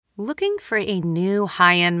Looking for a new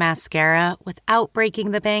high-end mascara without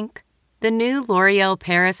breaking the bank? The new L'Oreal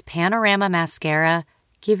Paris Panorama Mascara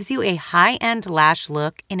gives you a high-end lash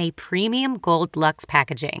look in a premium gold luxe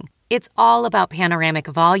packaging. It's all about panoramic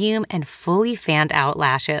volume and fully fanned-out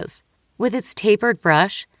lashes. With its tapered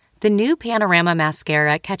brush, the new Panorama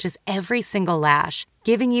Mascara catches every single lash,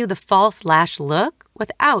 giving you the false lash look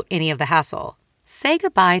without any of the hassle. Say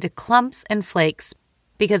goodbye to clumps and flakes,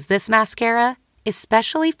 because this mascara is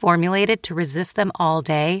specially formulated to resist them all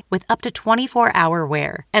day with up to 24-hour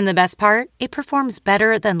wear. And the best part? It performs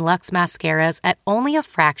better than Luxe mascaras at only a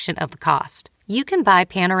fraction of the cost. You can buy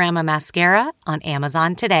Panorama Mascara on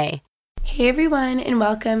Amazon today. Hey everyone, and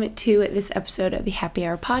welcome to this episode of the Happy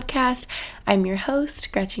Hour podcast. I'm your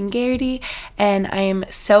host, Gretchen Garrity, and I am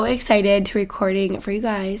so excited to recording for you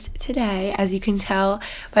guys today. As you can tell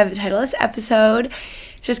by the title of this episode,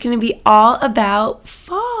 it's just going to be all about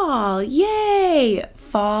fall. Yay!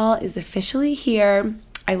 Fall is officially here.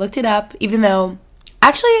 I looked it up, even though,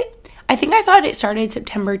 actually, I think I thought it started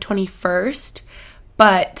September 21st,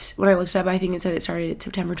 but when I looked it up, I think it said it started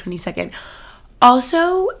September 22nd.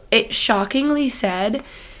 Also, it shockingly said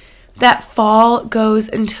that fall goes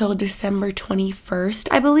until December 21st,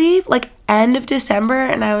 I believe, like end of December,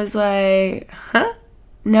 and I was like, huh?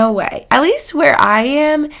 No way. At least where I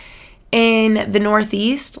am in the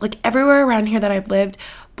Northeast, like everywhere around here that I've lived,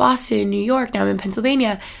 Boston, New York, now I'm in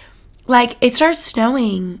Pennsylvania, like it starts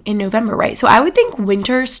snowing in November, right? So I would think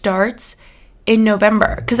winter starts in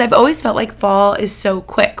November because I've always felt like fall is so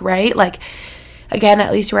quick, right? Like, again,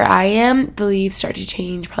 at least where I am, the leaves start to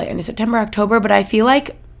change probably end of September, October, but I feel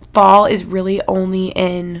like fall is really only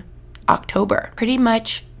in October. Pretty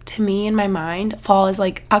much to me in my mind, fall is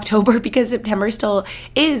like October because September still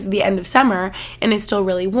is the end of summer and it's still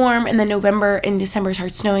really warm, and then November and December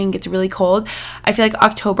starts snowing, gets really cold. I feel like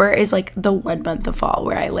October is like the 1 month of fall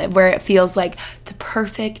where I live, where it feels like the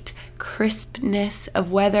perfect crispness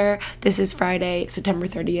of weather. This is Friday, September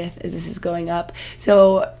 30th, as this is going up.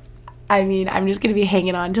 So I mean, I'm just going to be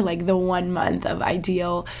hanging on to like the 1 month of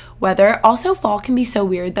ideal weather. Also, fall can be so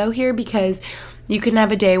weird though here because you can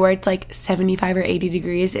have a day where it's like 75 or 80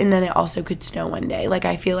 degrees and then it also could snow one day. Like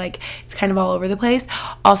I feel like it's kind of all over the place.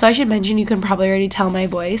 Also, I should mention, you can probably already tell my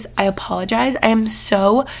voice. I apologize. I am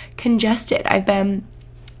so congested. I've been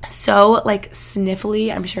so like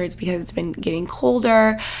sniffly. I'm sure it's because it's been getting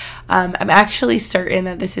colder. I'm actually certain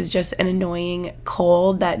that this is just an annoying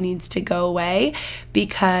cold that needs to go away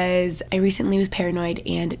because I recently was paranoid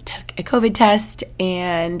and took a COVID test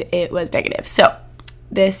and it was negative. So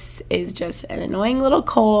this is just an annoying little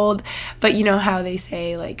cold, but you know how they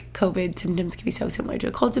say like COVID symptoms can be so similar to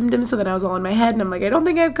a cold symptom. So then I was all in my head and I'm like, I don't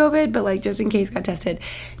think I have COVID, but like just in case, got tested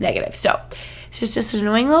negative. So it's just an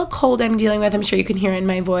annoying little cold I'm dealing with. I'm sure you can hear it in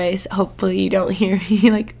my voice. Hopefully you don't hear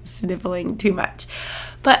me like sniffling too much.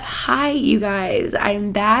 But hi, you guys. I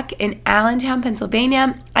am back in Allentown,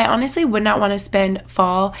 Pennsylvania. I honestly would not want to spend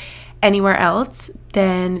fall anywhere else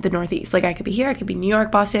than the Northeast. Like I could be here, I could be New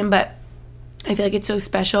York, Boston, but I feel like it's so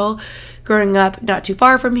special growing up not too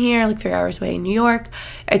far from here, like 3 hours away in New York.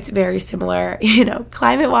 It's very similar,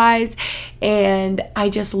 climate-wise. And I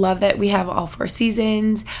just love that we have all 4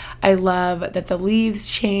 seasons. I love that the leaves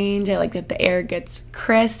change. I like that the air gets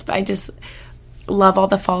crisp. I just love all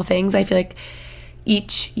the fall things. I feel like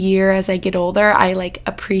each year as I get older, I like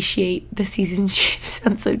appreciate the seasons. This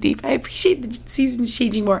sounds so deep. I appreciate the seasons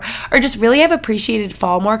changing more, or just really have appreciated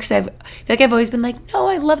fall more because I feel like I've always been like, no,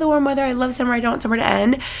 I love the warm weather. I love summer. I don't want summer to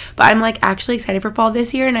end. But I'm like actually excited for fall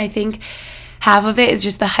this year. And I think half of it is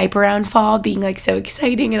just the hype around fall being like so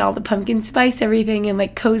exciting and all the pumpkin spice everything and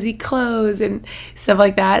like cozy clothes and stuff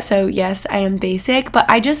like that. So yes, I am basic, but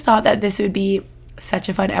I just thought that this would be such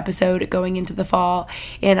a fun episode going into the fall,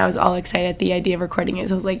 and I was all excited at the idea of recording it.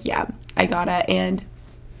 So I was like, yeah, I gotta, and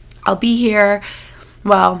I'll be here,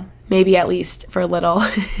 well, maybe at least for a little.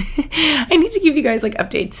 I need to give you guys like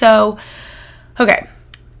updates. So, okay,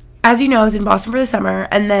 as you know, I was in Boston for the summer,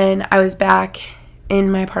 and then I was back in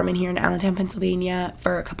my apartment here in Allentown, Pennsylvania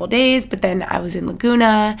for a couple days, but then I was in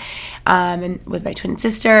Laguna and with my twin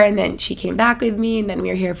sister, and then she came back with me, and then we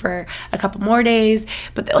were here for a couple more days,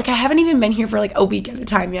 but like I haven't even been here for like a week at a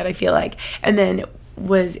time yet, I feel like, and then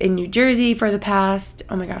was in New Jersey for the past,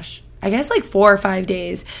 oh my gosh, I guess like 4 or 5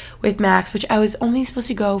 days with Max, which I was only supposed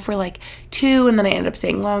to go for like 2, and then I ended up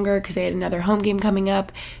staying longer because they had another home game coming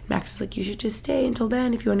up. Max was like, you should just stay until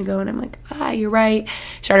then if you want to go, and I'm like, you're right.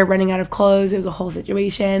 Started running out of clothes. It was a whole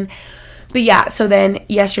situation. But yeah, so then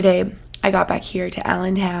yesterday I got back here to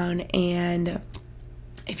Allentown, and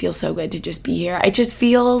it feels so good to just be here. I just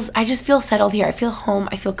feel settled here. I feel home.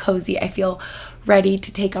 I feel cozy. I feel ready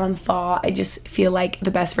to take on fall. I just feel like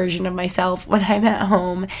the best version of myself when I'm at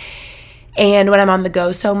home. And when I'm on the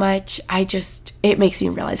go so much, it makes me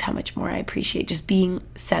realize how much more I appreciate just being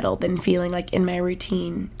settled and feeling like in my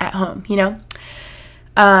routine at home, you know?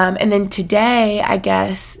 And then today, I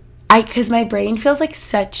guess, because my brain feels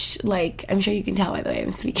like I'm sure you can tell by the way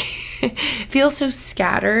I'm speaking, feels so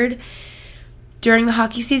scattered during the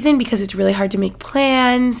hockey season because it's really hard to make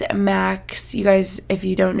plans. Max, you guys, if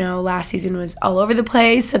you don't know, last season was all over the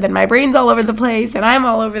place. So then my brain's all over the place and I'm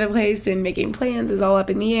all over the place and making plans is all up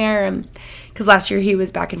in the air. And because last year he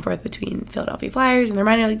was back and forth between Philadelphia Flyers and their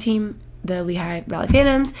minor league team, the Lehigh Valley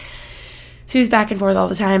Phantoms. So he was back and forth all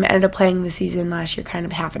the time. I ended up playing the season last year kind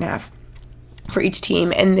of half and half for each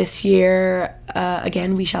team. And this year,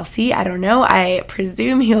 again, we shall see. I don't know. I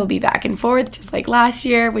presume he'll be back and forth just like last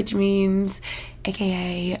year, which means,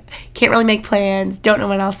 AKA, can't really make plans, don't know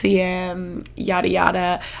when I'll see him, yada,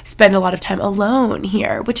 yada. Spend a lot of time alone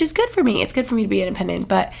here, which is good for me. It's good for me to be independent.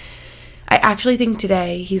 But I actually think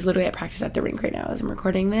today, he's literally at practice at the rink right now as I'm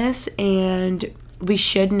recording this. And we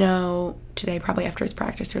should know today, probably after his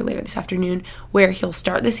practice or later this afternoon, where he'll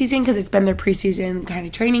start the season because it's been their preseason kind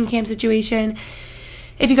of training camp situation.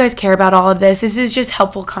 If you guys care about all of this is just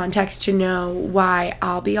helpful context to know why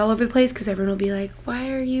I'll be all over the place because everyone will be like,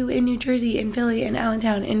 why are you in New Jersey and Philly and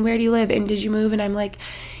Allentown and where do you live and did you move? And I'm like,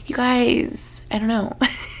 you guys, I don't know.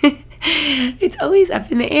 It's always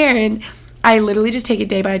up in the air and I literally just take it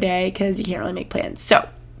day by day because you can't really make plans. So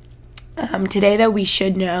today though, we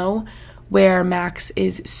should know where Max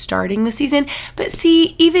is starting the season. But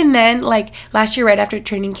see, even then, like last year right after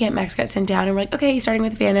training camp, Max got sent down and we're like, okay, he's starting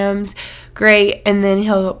with the Phantoms, great. And then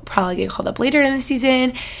he'll probably get called up later in the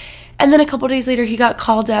season. And then a couple days later, he got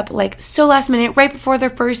called up like so last minute, right before their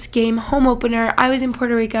first game, home opener. I was in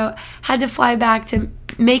Puerto Rico, had to fly back to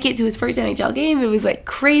make it to his first NHL game. It was like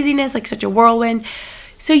craziness, like such a whirlwind.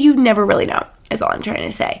 So you never really know, is all I'm trying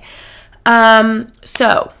to say.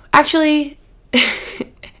 So actually,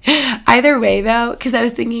 either way though, because I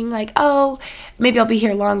was thinking like, oh, maybe I'll be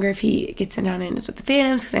here longer if he gets sent down and is with the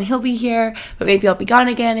Phantoms because then he'll be here, but maybe I'll be gone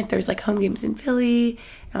again if there's like home games in Philly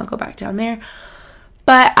and I'll go back down there.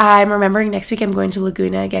 But I'm remembering next week I'm going to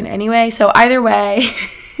Laguna again anyway, so either way,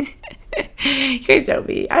 you guys know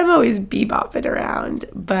me, I'm always bebopping around,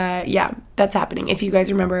 but yeah, that's happening. If you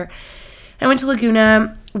guys remember, I went to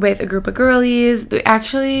Laguna with a group of girlies. They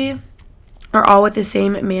actually are all with the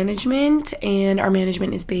same management, and our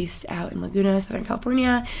management is based out in Laguna, Southern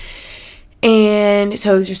California. And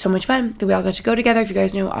so it was just so much fun that we all got to go together. If you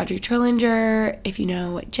guys know Audrey Trillinger, if you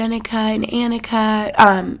know Jenica and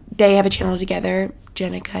Annika, they have a channel together.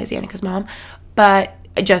 Jenica is Annika's mom, but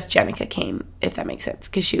just Jenica came, if that makes sense,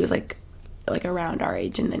 because she was like around our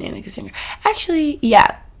age, and then Annika's younger. Actually,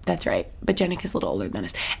 yeah, that's right. But Jenica's a little older than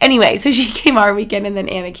us. Anyway, so she came our weekend, and then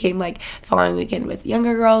Anna came like the following weekend with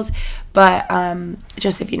younger girls. But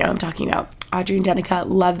just if you know, I'm talking about Audrey and Jenica,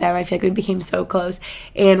 love them. I feel like we became so close,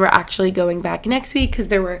 and we're actually going back next week because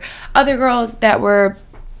there were other girls that were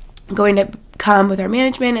going to come with our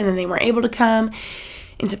management, and then they weren't able to come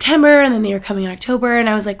in September, and then they were coming in October, and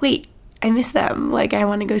I was like, wait, I miss them. Like, I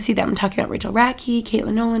want to go see them. I'm talking about Rachel Radke,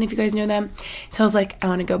 Caitlin Nolan, if you guys know them. So I was like, I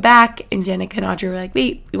want to go back. And Jenica and Audrey were like,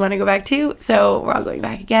 wait, we want to go back too? So we're all going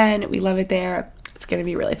back again. We love it there. It's going to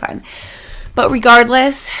be really fun. But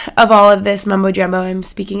regardless of all of this mumbo jumbo I'm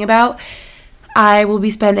speaking about, I will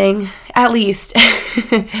be spending at least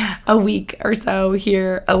a week or so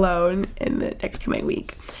here alone in the next coming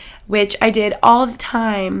week, which I did all the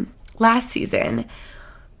time last season.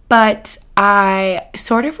 But I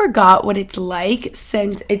sort of forgot what it's like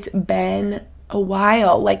since it's been a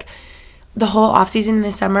while. Like the whole off season in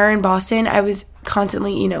the summer in Boston, I was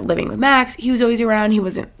constantly, living with Max. He was always around. He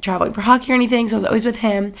wasn't traveling for hockey or anything, so I was always with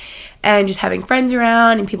him and just having friends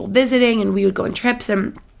around and people visiting, and we would go on trips,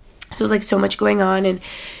 and so it was like so much going on, and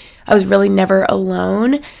I was really never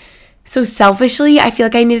alone. So selfishly, I feel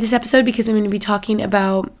like I need this episode because I'm going to be talking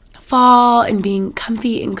about fall and being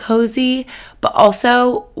comfy and cozy, but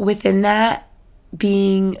also within that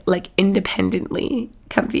being like independently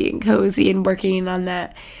comfy and cozy and working on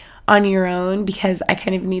that on your own, because I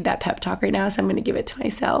kind of need that pep talk right now, so I'm going to give it to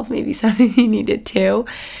myself. Maybe some of you need it too,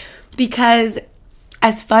 because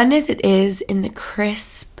as fun as it is in the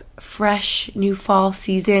crisp, fresh new fall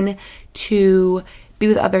season to be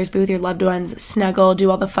with others, be with your loved ones, snuggle, do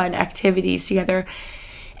all the fun activities together,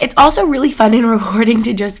 it's also really fun and rewarding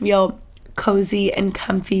to just feel cozy and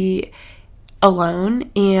comfy alone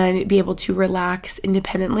and be able to relax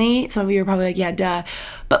independently. Some of you are probably like, yeah, duh.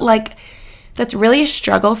 But like, that's really a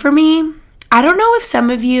struggle for me. I don't know if some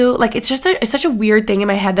of you, like, it's such a weird thing in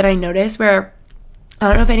my head that I notice where I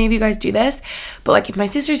don't know if any of you guys do this, but like if my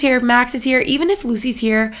sister's here, if Max is here, even if Lucy's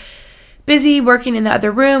here, busy working in the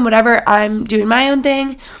other room, whatever, I'm doing my own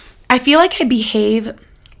thing, I feel like I behave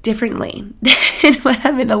differently than when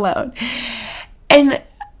I'm in alone. And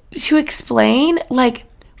to explain, like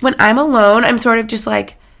when I'm alone, I'm sort of just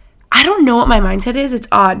like, I don't know what my mindset is. It's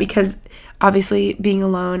odd because obviously being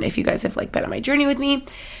alone, if you guys have like been on my journey with me,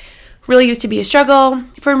 really used to be a struggle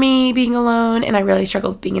for me being alone, and I really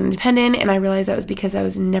struggled with being independent, and I realized that was because I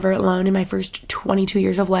was never alone in my first 22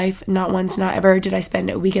 years of life. Not once, not ever did I spend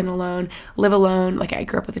a weekend alone, live alone. Like I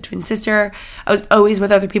grew up with a twin sister. I was always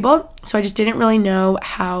with other people, so I just didn't really know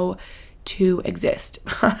how to exist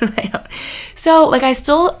on my own. So like I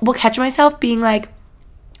still will catch myself being like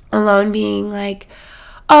alone, being like,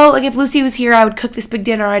 oh, like if Lucy was here, I would cook this big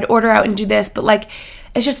dinner, I'd order out and do this, but like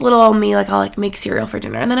it's just little old me, like I'll like make cereal for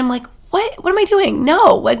dinner, and then I'm like, what am I doing?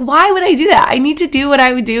 No, like why would I do that? I need to do what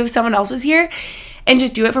I would do if someone else was here and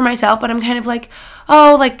just do it for myself. But I'm kind of like,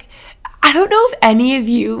 oh, like I don't know if any of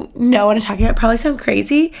you know what I'm talking about. Probably sound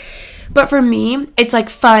crazy, but for me it's like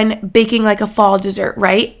fun baking like a fall dessert,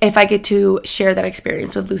 right? If I get to share that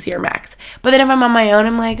experience with Lucy or Max. But then if I'm on my own,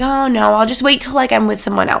 I'm like, oh no, I'll just wait till like I'm with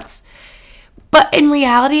someone else. But in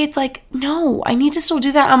reality, it's like, no, I need to still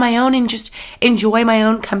do that on my own and just enjoy my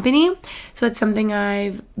own company. So it's something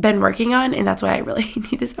I've been working on, and that's why I really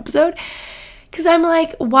need this episode. Because I'm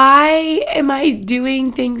like, why am I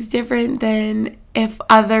doing things different than if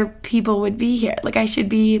other people would be here? Like I should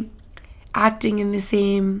be acting in the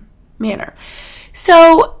same manner.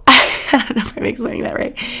 So I don't know if I'm explaining that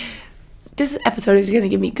right. This episode is going to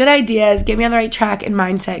give me good ideas, get me on the right track and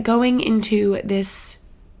mindset going into this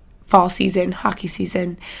fall season, hockey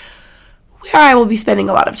season, where I will be spending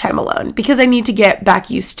a lot of time alone because I need to get back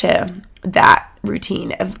used to that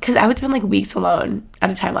routine of, because I would spend like weeks alone at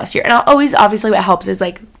a time last year. And I'll always, obviously what helps is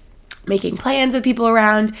like making plans with people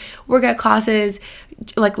around, workout classes.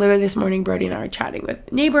 Like literally this morning, Brody and I were chatting with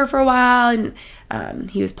a neighbor for a while, and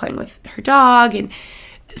he was playing with her dog. And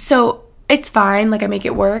so it's fine. Like I make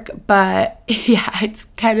it work, but yeah, it's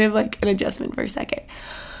kind of like an adjustment for a second.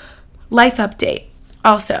 Life update.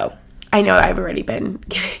 Also, I know I've already been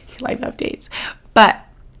giving life updates, but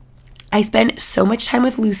I spent so much time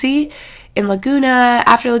with Lucy in Laguna.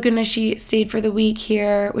 After Laguna, she stayed for the week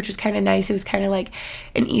here, which was kind of nice. It was kind of like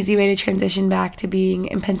an easy way to transition back to being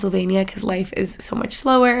in Pennsylvania because life is so much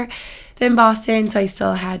slower than Boston. So I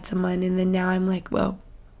still had someone, and then now I'm like, whoa,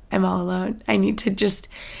 I'm all alone. I need to just,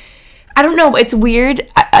 I don't know. It's weird.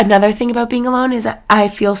 Another thing about being alone is that I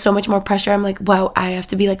feel so much more pressure. I'm like, wow, I have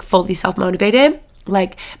to be like fully self-motivated.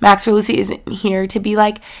 Like Max or Lucy isn't here to be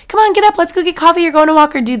like, come on, get up, let's go get coffee, you're going to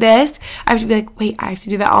walk or do this. I have to be like, wait, I have to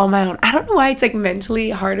do that all on my own. I don't know why it's like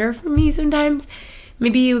mentally harder for me sometimes.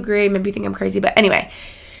 Maybe you agree, maybe you think I'm crazy, but anyway,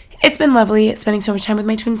 it's been lovely spending so much time with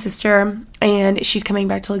my twin sister, and she's coming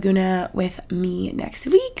back to Laguna with me next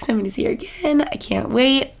week, so I'm going to see her again. I can't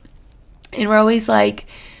wait. And we're always like,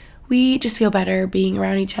 we just feel better being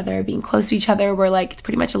around each other, being close to each other. We're like, it's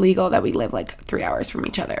pretty much illegal that we live like 3 hours from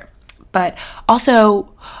each other. But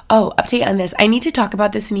also, update on this. I need to talk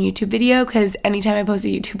about this in a YouTube video because anytime I post a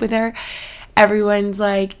YouTube with her, everyone's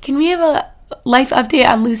like, can we have a life update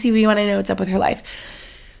on Lucy? We want to know what's up with her life.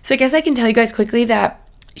 So I guess I can tell you guys quickly that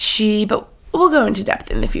but we'll go into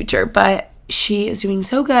depth in the future, but she is doing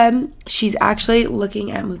so good. She's actually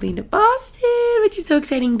looking at moving to Boston, which is so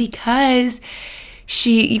exciting because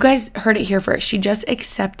you guys heard it here first. She just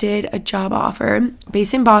accepted a job offer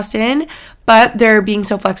based in Boston, but they're being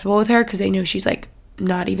so flexible with her because they know she's like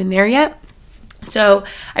not even there yet. So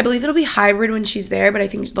I believe it'll be hybrid when she's there, but I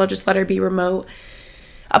think they'll just let her be remote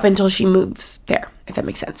up until she moves there, if that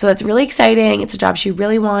makes sense. So that's really exciting. It's a job she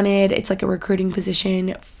really wanted. It's like a recruiting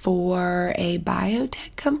position for a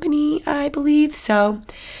biotech company, I believe. So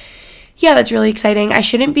yeah, that's really exciting. I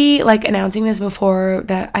shouldn't be like announcing this before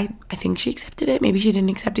that I think she accepted it. Maybe she didn't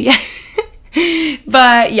accept it yet.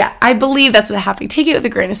 But yeah, I believe that's what happened. Take it with a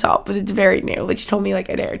grain of salt, but it's very new. Like she told me like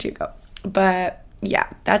a day or two ago. But yeah,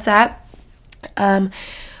 that's that.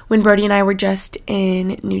 When Brody and I were just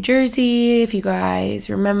in New Jersey, if you guys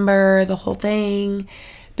remember the whole thing,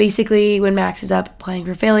 basically when Max is up playing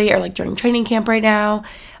for Philly or like during training camp right now,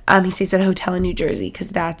 he stays at a hotel in New Jersey because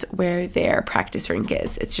that's where their practice rink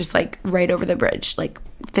is. It's just like right over the bridge, like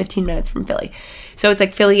 15 minutes from Philly. So it's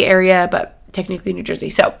like Philly area, but technically New Jersey.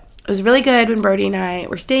 So it was really good when Brody and I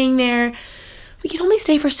were staying there. We can only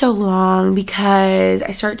stay for so long because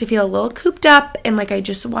I start to feel a little cooped up and like I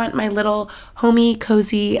just want my little homey,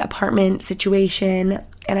 cozy apartment situation.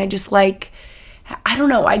 And I just like, I don't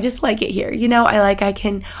know, I just like it here. You know, I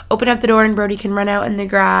can open up the door and Brody can run out in the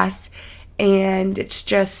grass. And it's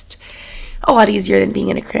just a lot easier than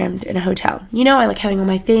being crammed in a hotel. You know, I like having all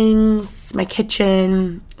my things, my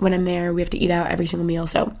kitchen. When I'm there, we have to eat out every single meal.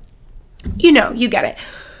 So, you know, you get it.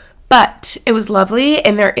 But it was lovely,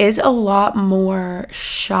 and there is a lot more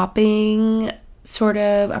shopping sort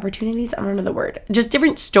of opportunities. I don't know the word. Just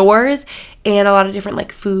different stores and a lot of different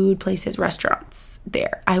like food places, restaurants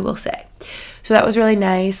there, I will say. So that was really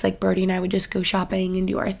nice. Like Brody and I would just go shopping and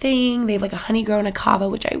do our thing. They have like a honey grow and a kava,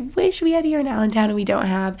 which I wish we had here in Allentown and we don't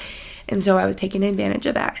have. And so I was taking advantage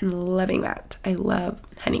of that and loving that. I love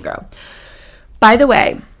honey grow. By the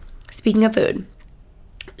way, speaking of food,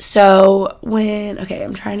 so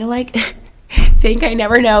I'm trying to like think. I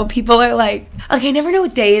never know. People are like, I never know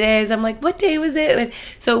what day it is. I'm like, what day was it?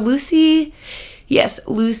 So Lucy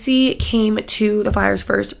came to the Flyers'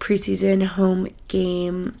 first preseason home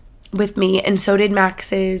game with me, and so did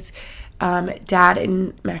Max's dad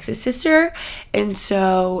and Max's sister. And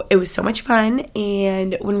so it was so much fun.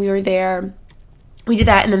 And when we were there, we did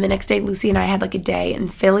that. And then the next day, Lucy and I had like a day in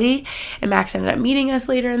Philly, and Max ended up meeting us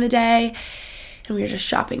later in the day. And we were just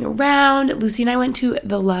shopping around. Lucy and I went to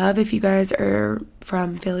The Love. If you guys are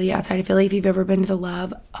from Philly, outside of Philly, if you've ever been to The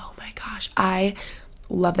Love, oh my gosh, I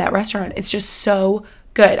love that restaurant. It's just so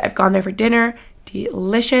good. I've gone there for dinner.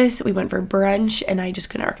 Delicious. We went for brunch, and I just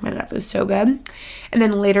couldn't recommend it enough. It was so good. And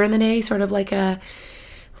then later in the day, sort of like a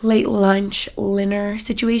late lunch dinner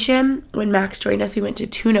situation, when Max joined us, we went to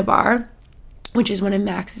Tuna Bar, which is one of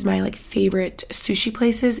Max's my like favorite sushi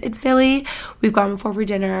places in Philly. We've gone before for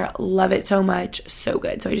dinner. Love it so much. So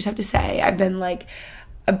good. So I just have to say, I've been like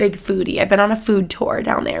a big foodie. I've been on a food tour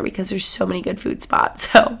down there because there's so many good food spots.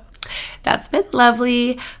 So that's been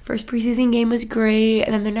lovely. First preseason game was great,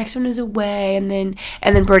 and then the next one was away, and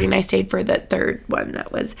then Brody and I stayed for the third one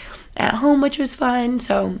that was at home, which was fun.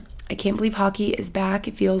 So I can't believe hockey is back.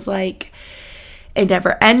 It feels like it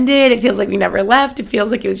never ended. It feels like we never left. It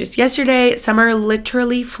feels like it was just yesterday. Summer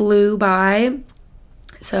literally flew by.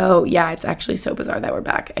 So yeah, it's actually so bizarre that we're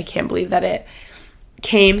back. I can't believe that it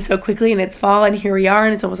came so quickly and it's fall and here we are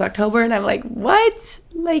and it's almost October and I'm like, what?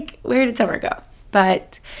 Like, where did summer go?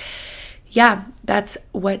 But yeah, that's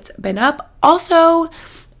what's been up. Also,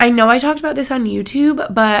 I know I talked about this on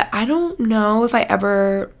YouTube, but I don't know if I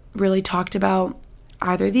ever really talked about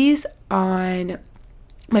either of these on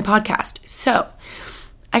my podcast. So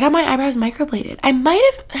I got my eyebrows microbladed. I might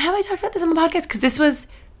have I talked about this on the podcast? Because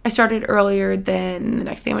I started earlier than the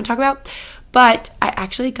next thing I'm going to talk about. But I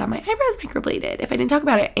actually got my eyebrows microbladed, if I didn't talk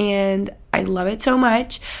about it. And I love it so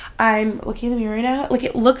much. I'm looking in the mirror right now. Like,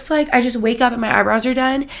 it looks like I just wake up and my eyebrows are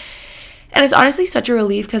done. And it's honestly such a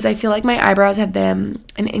relief because I feel like my eyebrows have been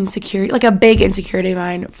an insecurity, like a big insecurity of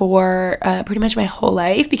mine for pretty much my whole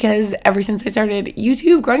life, because ever since I started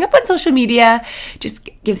YouTube, growing up on social media just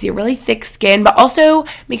gives you a really thick skin, but also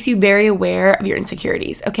makes you very aware of your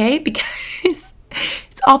insecurities, okay? Because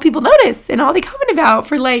it's all people notice and all they comment about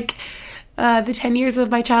for like the 10 years of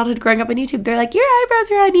my childhood growing up on YouTube. They're like, your eyebrows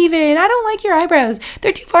are uneven. I don't like your eyebrows.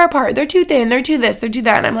 They're too far apart. They're too thin. They're too this. They're too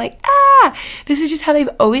that. And I'm like, this is just how they've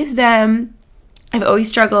always been. I've always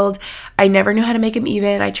struggled. I never knew how to make them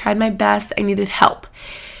even. I tried my best. I needed help.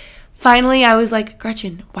 Finally, I was like,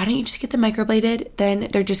 Gretchen, why don't you just get them microbladed? Then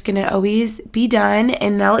they're just going to always be done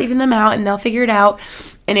and they'll even them out and they'll figure it out.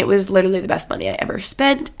 And it was literally the best money I ever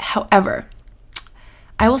spent. However,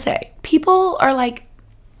 I will say, people are like,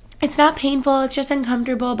 it's not painful, it's just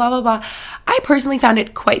uncomfortable, blah, blah, blah. I personally found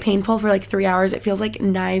it quite painful for like 3 hours. It feels like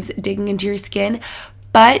knives digging into your skin.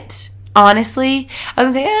 But honestly, I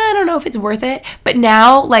was gonna say, I don't know if it's worth it. But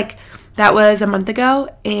now, like, that was a month ago,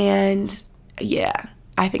 and yeah,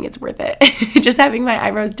 I think it's worth it. Just having my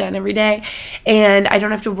eyebrows done every day, and I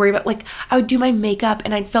don't have to worry about, like, I would do my makeup,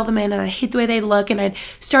 and I'd fill them in, and I'd hate the way they'd look, and I'd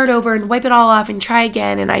start over and wipe it all off and try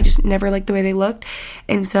again, and I just never liked the way they looked.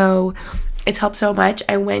 And so it's helped so much.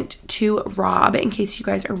 I went to Rob, in case you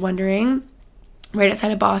guys are wondering, right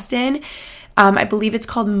outside of Boston. I believe it's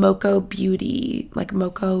called Moco Beauty, like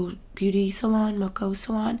Moco Beauty Salon, Moco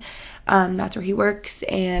Salon. That's where he works,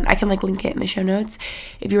 and I can like link it in the show notes.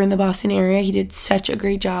 If you're in the Boston area, he did such a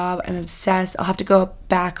great job. I'm obsessed. I'll have to go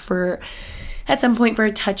back at some point for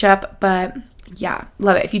a touch-up, but yeah,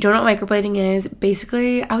 love it. If you don't know what microblading is,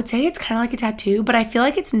 basically, I would say it's kind of like a tattoo, but I feel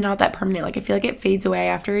like it's not that permanent. Like, I feel like it fades away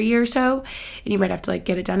after a year or so, and you might have to, like,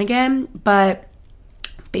 get it done again. But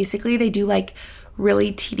basically, they do, like,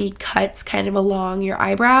 really teeny cuts kind of along your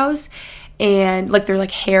eyebrows, and, like, they're,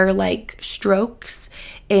 like, hair-like strokes,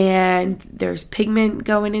 and there's pigment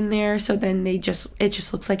going in there, so then it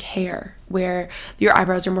just looks like hair, where your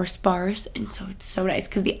eyebrows are more sparse. And so it's so nice,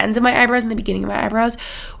 because the ends of my eyebrows and the beginning of my eyebrows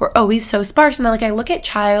were always so sparse. And then, like, I look at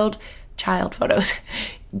childhood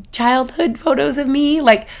photos of me,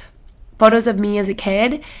 like photos of me as a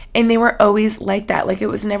kid, and they were always like that. Like, it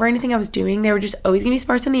was never anything I was doing. They were just always gonna be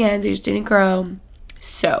sparse on the ends. They just didn't grow.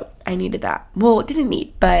 So I needed that. Well, didn't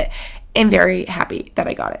need, but I'm very happy that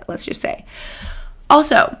I got it, let's just say.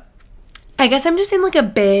 Also, I guess I'm just in like a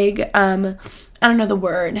big, I don't know the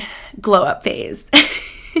word, glow up phase.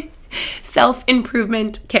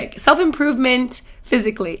 Self-improvement kick. Self-improvement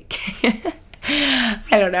physically. I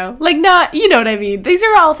don't know. Like, not, you know what I mean? These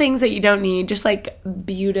are all things that you don't need. Just like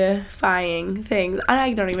beautifying things.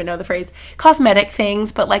 I don't even know the phrase. Cosmetic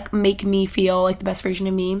things, but like make me feel like the best version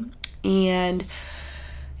of me and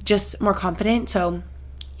just more confident. So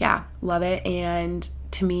yeah, love it. And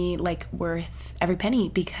to me, like, worth every penny,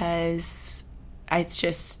 because it's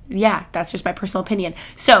just, yeah, that's just my personal opinion.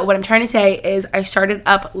 So what I'm trying to say is I started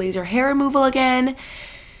up laser hair removal again.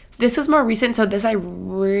 This was more recent, so this I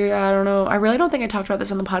don't know. I really don't think I talked about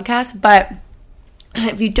this on the podcast, but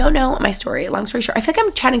if you don't know my story, long story short, I feel like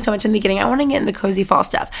I'm chatting so much in the beginning. I want to get in the cozy fall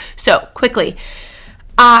stuff. So quickly,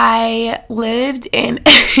 I lived in,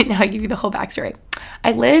 now I give you the whole backstory.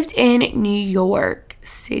 I lived in New York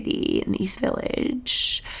City in the East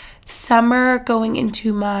Village. Summer going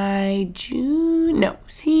into my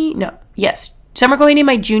summer going into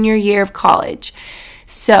my junior year of college.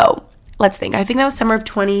 So let's think. I think that was summer of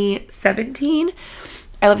 2017.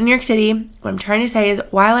 I lived in New York City. What I'm trying to say is,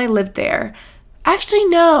 while I lived there, actually,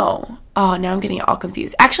 no. Oh, now I'm getting it all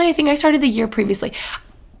confused. Actually, I think I started the year previously.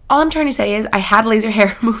 All I'm trying to say is I had laser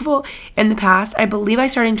hair removal in the past. I believe I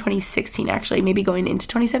started in 2016, actually, maybe going into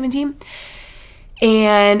 2017.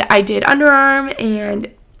 And I did underarm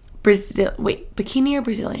and bikini or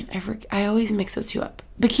Brazilian? I always mix those two up.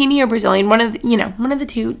 Bikini or Brazilian, one of the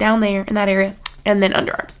two down there in that area, and then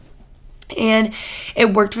underarms. And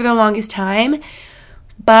it worked for the longest time,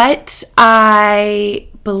 but I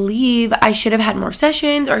believe I should have had more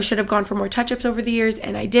sessions, or I should have gone for more touch-ups over the years,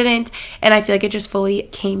 and I didn't. And I feel like it just fully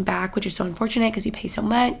came back, which is so unfortunate because you pay so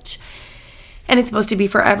much. And it's supposed to be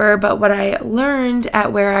forever. But what I learned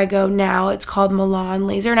at where I go now, it's called Milan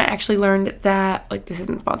Laser. And I actually learned that, like, this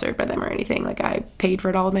isn't sponsored by them or anything. Like, I paid for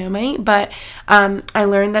it all with my own money. But I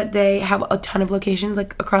learned that they have a ton of locations,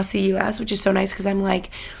 like, across the U.S., which is so nice because I'm like,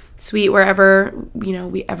 sweet, wherever,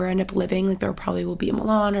 we ever end up living, like, there probably will be a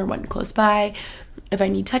Milan or one close by. If I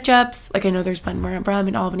need touch-ups, like, I know there's one where I'm from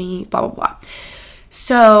in Albany, blah, blah, blah.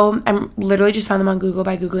 So I'm literally just found them on Google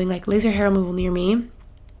by Googling, like, laser hair removal near me.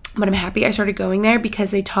 But I'm happy I started going there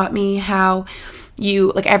because they taught me how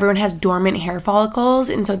everyone has dormant hair follicles.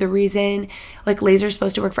 And so the reason, like, laser is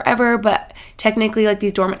supposed to work forever, but technically, like,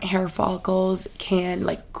 these dormant hair follicles can,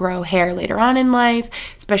 like, grow hair later on in life,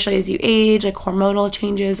 especially as you age, like, hormonal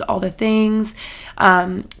changes, all the things.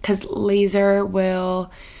 Because laser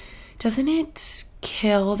doesn't it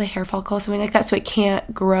kill the hair follicle, something like that, so it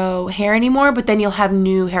can't grow hair anymore, but then you'll have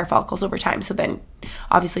new hair follicles over time, so then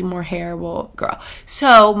obviously more hair will grow.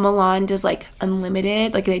 So Milan does, like,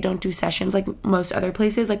 unlimited, like, they don't do sessions like most other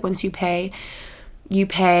places. Like, once you pay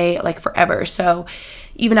like forever. So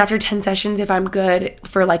even after 10 sessions, if I'm good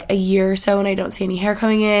for like a year or so and I don't see any hair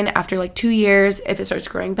coming in, after like 2 years, if it starts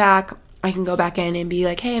growing back, I can go back in and be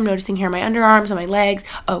like, hey, I'm noticing hair on my underarms, on my legs.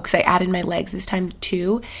 Oh, because I added my legs this time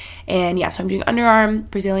too. And yeah, so I'm doing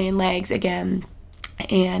underarm, Brazilian legs again.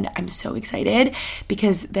 And I'm so excited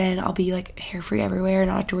because then I'll be like hair free everywhere and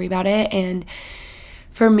not have to worry about it. And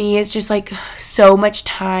for me, it's just like so much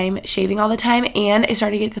time shaving all the time. And it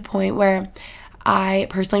started to get to the point where I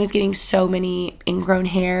personally was getting so many ingrown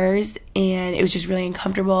hairs and it was just really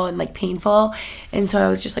uncomfortable and like painful. And so I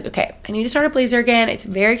was just like, okay, I need to start a blazer again. It's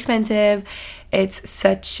very expensive. It's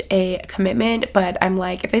such a commitment, but I'm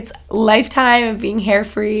like, if it's lifetime of being hair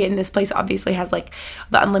free, and this place obviously has like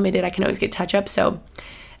the unlimited, I can always get touch ups. So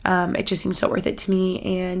it just seems so worth it to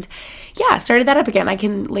me. And yeah, started that up again. I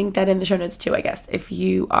can link that in the show notes too, I guess, if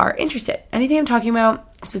you are interested. Anything I'm talking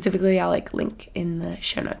about specifically, I'll like link in the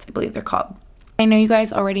show notes. I believe they're called. I know you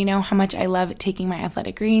guys already know how much I love taking my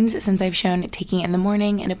athletic greens since I've shown taking it in the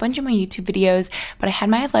morning in a bunch of my YouTube videos, but I had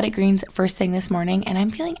my athletic greens first thing this morning and I'm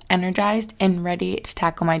feeling energized and ready to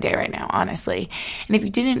tackle my day right now, honestly. And if you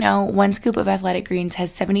didn't know, one scoop of athletic greens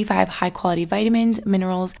has 75 high quality vitamins,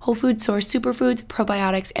 minerals, whole food source superfoods,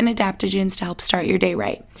 probiotics, and adaptogens to help start your day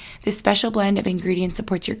right. This special blend of ingredients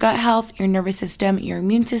supports your gut health, your nervous system, your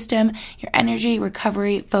immune system, your energy,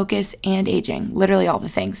 recovery, focus, and aging. Literally all the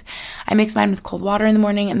things. I mix mine with cold water in the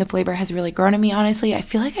morning and the flavor has really grown on me, honestly. I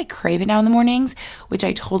feel like I crave it now in the mornings, which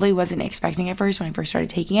I totally wasn't expecting at first when I first started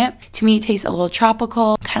taking it. To me, it tastes a little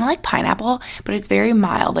tropical, kind kind of like pineapple, but it's very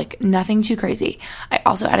mild, like nothing too crazy. I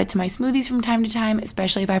also add it to my smoothies from time to time,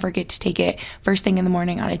 especially if I forget to take it first thing in the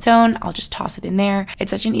morning on its own. I'll just toss it in there. It's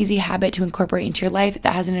such an easy habit to incorporate into your life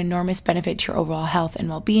that has an enormous benefit to your overall health and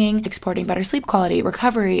well-being, like supporting better sleep quality,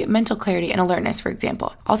 recovery, mental clarity, and alertness, for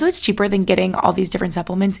example. Also, it's cheaper than getting all these different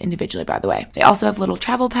supplements individually, by the way. They also have little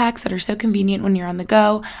travel packs that are so convenient when you're on the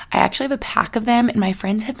go. I actually have a pack of them, and my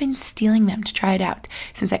friends have been stealing them to try it out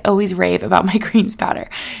since I always rave about my greens powder.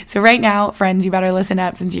 So right now, friends, you better listen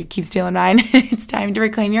up since you keep stealing mine. It's time to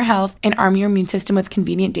reclaim your health and arm your immune system with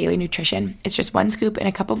convenient daily nutrition. It's just 1 scoop in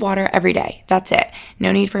a cup of water every day. That's it.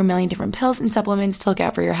 No need for a million different pills and supplements to look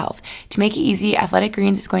out for your health. To make it easy, Athletic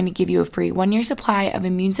Greens is going to give you a free 1-year supply of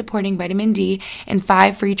immune-supporting vitamin D and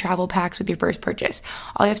 5 free travel packs with your first purchase.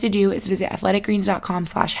 All you have to do is visit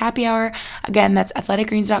athleticgreens.com/happyhour. Again, that's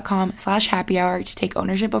athleticgreens.com/happyhour to take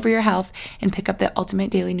ownership over your health and pick up the ultimate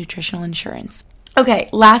daily nutritional insurance. Okay,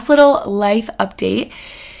 last little life update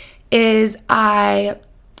is I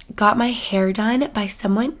got my hair done by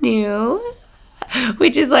someone new,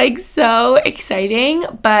 which is like so exciting,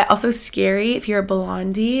 but also scary. If you're a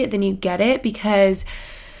blondie, then you get it, because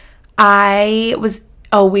I was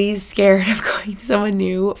always scared of going to someone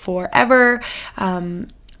new forever.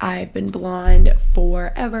 I've been blonde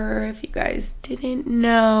forever. If you guys didn't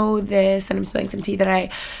know this, then I'm spilling some tea that I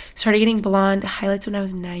started getting blonde highlights when I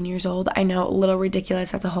was 9 years old. I know, a little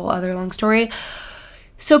ridiculous. That's a whole other long story.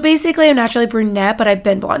 So basically, I'm naturally brunette, but I've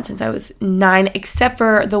been blonde since I was 9, except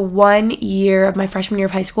for the 1 year of my freshman year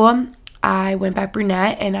of high school. I went back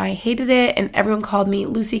brunette and I hated it, and everyone called me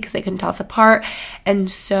Lucy because they couldn't tell us apart, and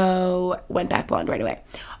so went back blonde right away.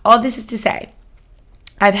 All this is to say,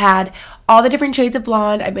 I've had all the different shades of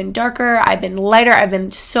blonde. I've been darker, I've been lighter, I've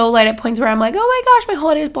been so light at points where I'm like, oh my gosh, my whole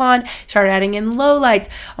head is blonde. Started adding in low lights.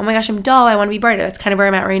 Oh my gosh, I'm dull, I want to be brighter. That's kind of where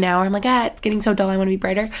I'm at right now. I'm like, it's getting so dull, I want to be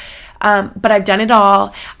brighter. But I've done it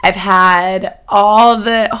all. I've had all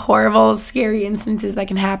the horrible, scary instances that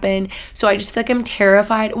can happen. So I just feel like I'm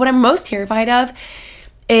terrified. What I'm most terrified of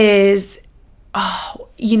is,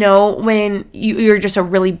 when you're just a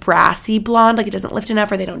really brassy blonde, like it doesn't lift enough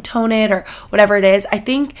or they don't tone it or whatever it is. I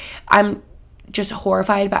think I'm just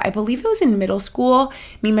horrified, but I believe it was in middle school.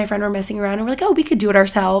 Me and my friend were messing around and we're like, oh, we could do it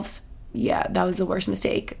ourselves. Yeah, that was the worst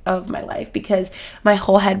mistake of my life because my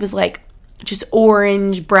whole head was like just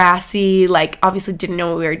orange, brassy, like obviously didn't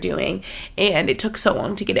know what we were doing, and it took so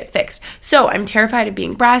long to get it fixed. So I'm terrified of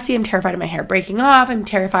being brassy. I'm terrified of my hair breaking off. I'm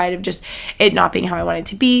terrified of just it not being how I want it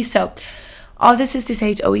to be. So all this is to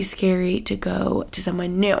say, it's always scary to go to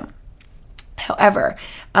someone new. However,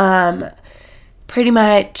 pretty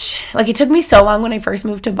much, like it took me so long when I first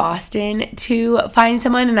moved to Boston to find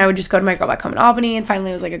someone, and I would just go to my girl back home in Albany, and finally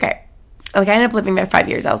I was like, okay. Like I ended up living there 5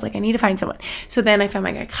 years. I was like, I need to find someone. So then I found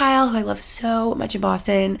my guy Kyle, who I love so much in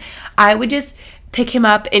Boston. I would just pick him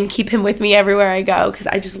up and keep him with me everywhere I go because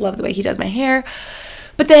I just love the way he does my hair.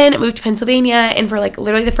 But then I moved to Pennsylvania, and for like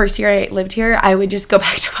literally the first year I lived here, I would just go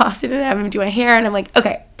back to Boston and have him do my hair. And I'm like,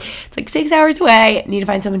 okay, it's like 6 hours away. Need to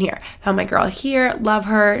find someone here. Found my girl here. Love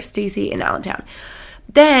her, Stacy in Allentown.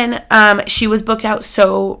 Then she was booked out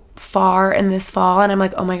so far in this fall, and I'm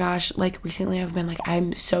like, oh my gosh, like recently I've been like,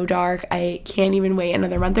 I'm so dark, I can't even wait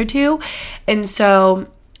another month or two. And so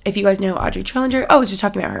if you guys know Audrey Trillinger, I was just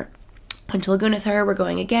talking about her. Went to Laguna with her, we're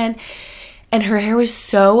going again, and her hair was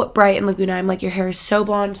so bright in Laguna. I'm like, your hair is so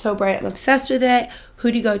blonde, so bright, I'm obsessed with it.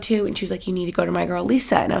 Who do you go to? And she was like, you need to go to my girl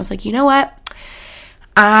Lisa. And I was like, you know what,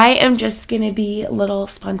 I am just going to be a little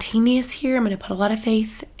spontaneous here. I'm going to put a lot of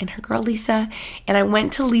faith in her girl, Lisa. And I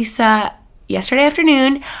went to Lisa yesterday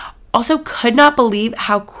afternoon. Also could not believe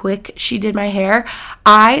how quick she did my hair.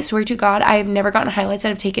 I swear to God, I have never gotten highlights that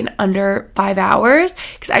have taken under 5 hours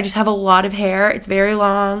because I just have a lot of hair. It's very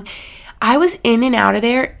long. I was in and out of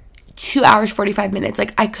there 2 hours, 45 minutes.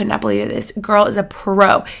 Like, I could not believe it. This girl is a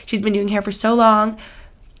pro. She's been doing hair for so long.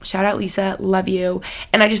 Shout out Lisa, love you.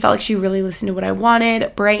 And I just felt like she really listened to what I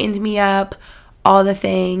wanted, brightened me up, all the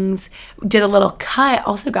things, did a little cut,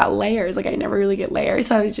 also got layers. Like I never really get layers.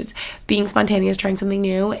 So I was just being spontaneous, trying something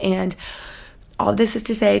new. And all this is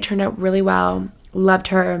to say, it turned out really well. Loved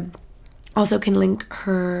her. Also can link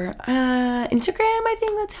her Instagram, I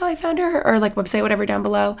think that's how I found her, or like website, whatever, down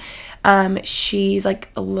below. She's like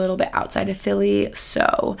a little bit outside of Philly.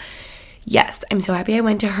 So yes, I'm so happy I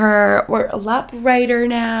went to her. We're a lot brighter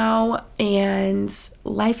now, and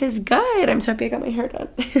life is good. I'm so happy I got my hair done.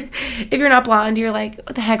 If you're not blonde, you're like,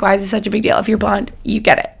 what the heck, why is this such a big deal? If you're blonde, you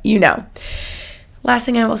get it, you know. Last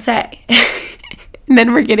thing I will say, and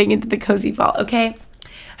then we're getting into the cozy fall, okay?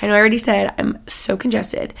 I know I already said I'm so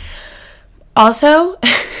congested. Also,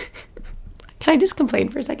 can I just complain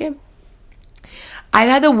for a second? I've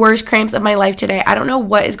had the worst cramps of my life today. I don't know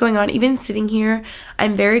what is going on. Even sitting here,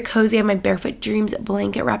 I'm very cozy. I have my Barefoot Dreams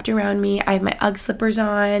blanket wrapped around me. I have my Ugg slippers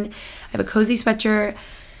on. I have a cozy sweatshirt. I'm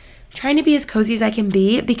trying to be as cozy as I can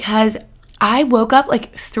be because I woke up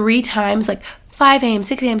like 3 times, like 5 a.m.,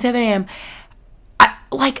 6 a.m., 7 a.m.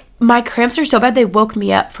 Like, my cramps are so bad, they woke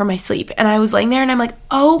me up from my sleep. And I was laying there and I'm like,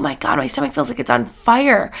 oh my God, my stomach feels like it's on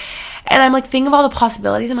fire. And I'm like, thinking of all the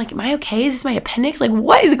possibilities. I'm like, am I okay? Is this my appendix? Like,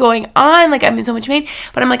 what is going on? Like, I'm in so much pain.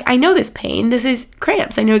 But I'm like, I know this pain. This is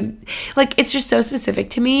cramps. I know, like, it's just so specific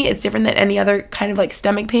to me. It's different than any other kind of like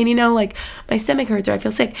stomach pain, you know? Like, my stomach hurts or I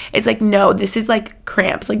feel sick. It's like, no, this is like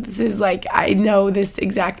cramps. Like, this is like, I know this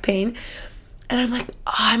exact pain. And I'm like,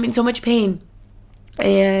 oh, I'm in so much pain.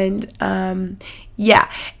 And,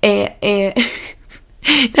 yeah. And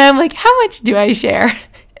now I'm like, how much do I share?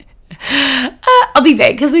 I'll be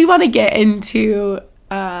vague because we want to get into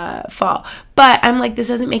fall. But I'm like, this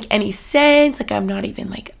doesn't make any sense. Like, I'm not even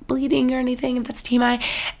like bleeding or anything, if that's TMI.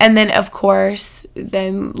 And then, of course,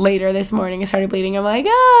 then later this morning I started bleeding. I'm like,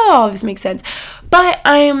 oh, this makes sense. But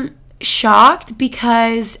I'm shocked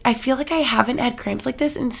because I feel like I haven't had cramps like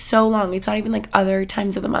this in so long. It's not even like other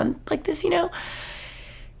times of the month like this, you know?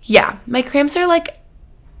 Yeah, my cramps are like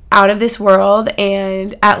out of this world,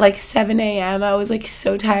 and at like 7 a.m. I was like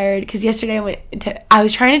so tired because yesterday I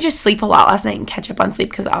was trying to just sleep a lot last night and catch up on sleep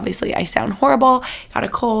because obviously I sound horrible, got a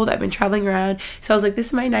cold, I've been traveling around, so I was like, this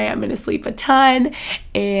is my night, I'm gonna sleep a ton.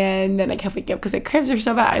 And then I kept waking up because the cramps are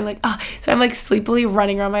so bad. I'm like, so I'm like sleepily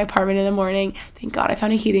running around my apartment in the morning. Thank God I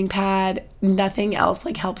found a heating pad. Nothing else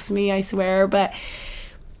like helps me, I swear. But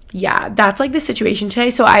yeah, that's like the situation today,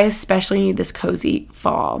 so I especially need this cozy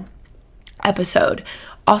fall episode.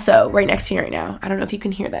 Also, right next to me right now, I don't know if you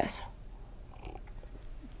can hear this.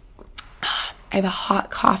 I have a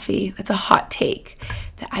hot coffee. That's a hot take.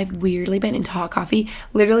 That I've weirdly been into hot coffee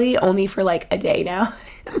literally only for like a day now.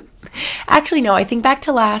 Actually, no, I think back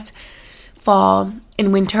to last fall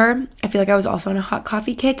and winter. I feel like I was also on a hot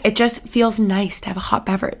coffee kick. It just feels nice to have a hot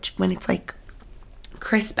beverage when it's like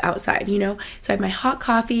crisp outside, you know? So I have my hot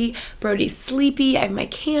coffee, Brody's sleepy, I have my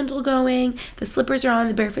candle going, the slippers are on,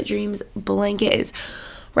 the Barefoot Dreams blanket is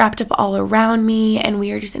wrapped up all around me, and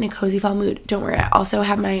we are just in a cozy fall mood. Don't worry, I also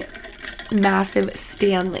have my massive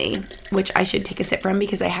Stanley, which I should take a sip from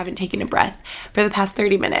because I haven't taken a breath for the past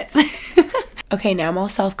 30 minutes. Okay, now I'm all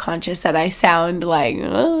self-conscious that I sound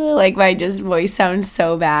like my just voice sounds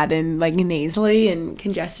so bad and like nasally and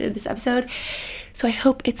congested this episode. So I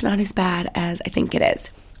hope it's not as bad as I think it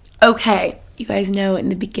is. Okay, you guys know in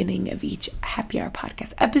the beginning of each Happy Hour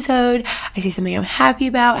podcast episode, I say something I'm happy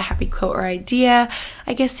about, a happy quote or idea.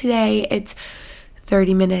 I guess today it's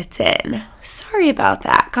 30 minutes in. Sorry about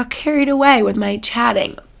that. Got carried away with my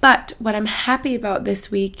chatting. But what I'm happy about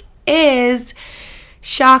this week is,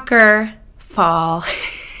 shocker, fall.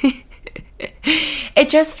 It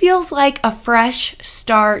just feels like a fresh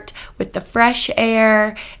start with the fresh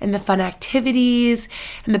air and the fun activities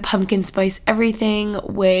and the pumpkin spice everything,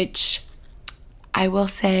 which I will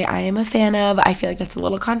say I am a fan of. I feel like that's a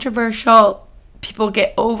little controversial. People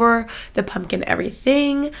get over the pumpkin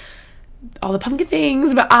everything, all the pumpkin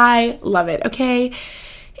things, but I love it, okay?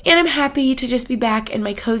 And I'm happy to just be back in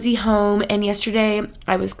my cozy home. And yesterday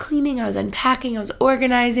I was cleaning, I was unpacking, I was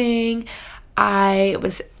organizing. I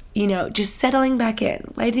was just settling back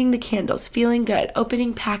in, lighting the candles, feeling good,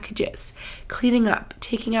 opening packages, cleaning up,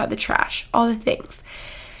 taking out the trash, all the things.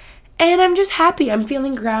 And I'm just happy. I'm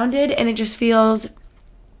feeling grounded, and it just feels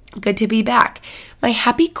good to be back. My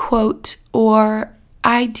happy quote or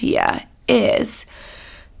idea is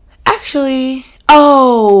actually, I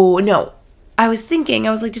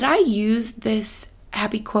was like, did I use this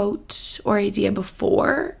happy quote or idea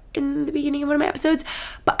before in the beginning of one of my episodes?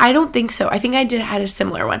 But I don't think so. I think I had a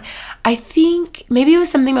similar one. I think maybe it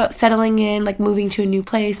was something about settling in, like moving to a new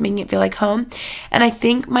place, making it feel like home. And I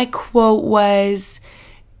think my quote was,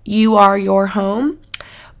 "You are your home."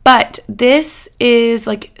 But this is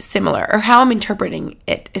like similar, or how I'm interpreting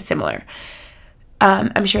it is similar.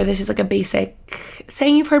 I'm sure this is like a basic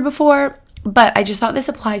saying you've heard before, but I just thought this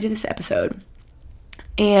applied to this episode.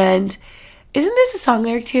 And isn't this a song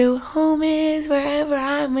lyric too? Home is wherever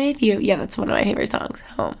I'm with you. Yeah, that's one of my favorite songs,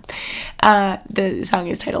 Home. The song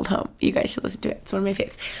is titled Home. You guys should listen to it. It's one of my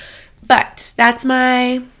faves. But that's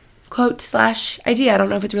my quote / idea. I don't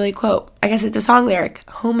know if it's really a quote. I guess it's a song lyric.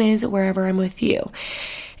 Home is wherever I'm with you.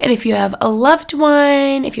 And if you have a loved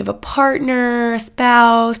one, if you have a partner, a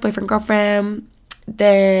spouse, boyfriend, girlfriend,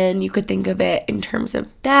 then you could think of it in terms of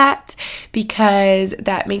that, because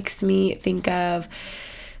that makes me think of,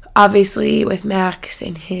 obviously, with Max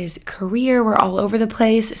and his career, we're all over the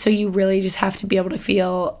place. So you really just have to be able to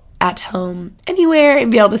feel at home anywhere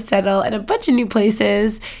and be able to settle in a bunch of new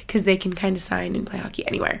places because they can kind of sign and play hockey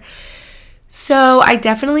anywhere. So I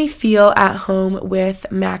definitely feel at home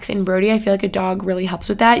with Max and Brody. I feel like a dog really helps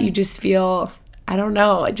with that. You just feel, I don't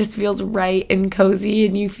know, it just feels right and cozy,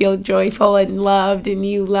 and you feel joyful and loved, and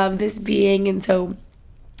you love this being. And so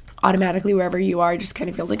automatically wherever you are just kind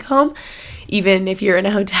of feels like home, even if you're in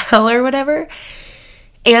a hotel or whatever.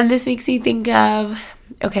 And this makes me think of,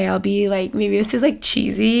 okay, I'll be like, maybe this is like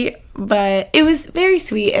cheesy, but it was very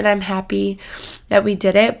sweet and I'm happy that we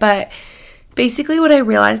did it. But basically what I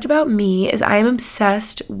realized about me is I am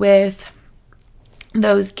obsessed with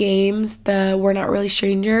those games, the We're Not Really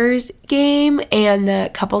Strangers game and the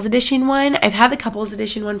Couples Edition one. I've had the Couples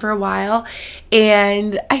Edition one for a while,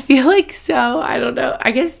 and I feel like I don't know,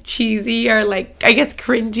 I guess cheesy or like, I guess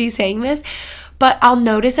cringy saying this, but I'll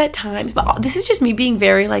notice at times, but this is just me being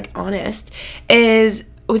very like honest, is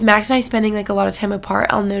with Max and I spending like a lot of time apart,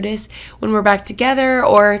 I'll notice when we're back together,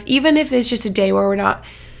 or even if it's just a day where we're not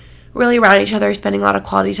really around each other, spending a lot of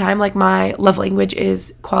quality time, like my love language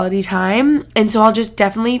is quality time. And so I'll just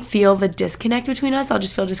definitely feel the disconnect between us. I'll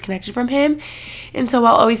just feel disconnected from him. And so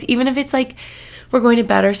I'll always, even if it's like we're going to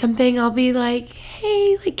bed or something, I'll be like,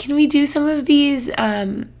 hey, like, can we do some of these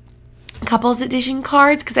couples edition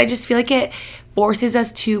cards? Because I just feel like it forces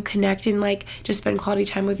us to connect and like just spend quality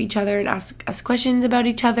time with each other and ask us questions about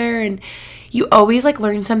each other. And you always like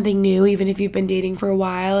learn something new, even if you've been dating for a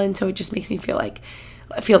while. And so it just makes me feel like,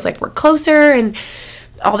 it feels like we're closer and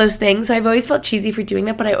all those things. So I've always felt cheesy for doing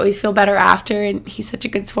that, but I always feel better after. And he's such a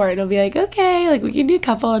good sport, and he'll be like, okay, like we can do a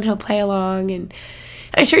couple, and he'll play along. And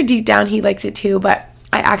I'm sure deep down he likes it too. But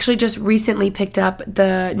I actually just recently picked up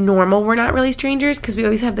the normal We're Not Really Strangers, because we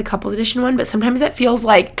always have the couples edition one, but sometimes that feels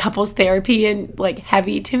like couples therapy and like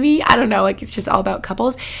heavy to me. I don't know, like it's just all about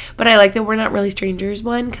couples. But I like the We're Not Really Strangers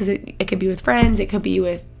one because it could be with friends, it could be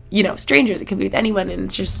with, strangers, it could be with anyone, and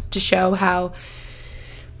it's just to show how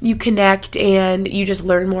you connect and you just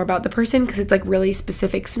learn more about the person, because it's like really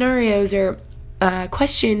specific scenarios or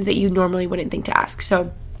questions that you normally wouldn't think to ask.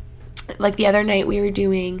 So like the other night we were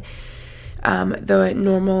doing the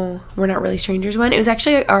normal We're Not Really Strangers one. It was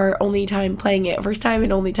actually our only time playing it, first time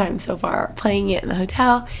and only time so far playing it in the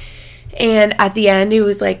hotel. And at the end it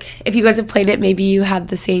was like, if you guys have played it, maybe you had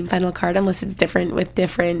the same final card, unless it's different with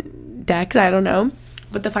different decks, I don't know.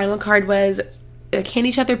 But the final card was hand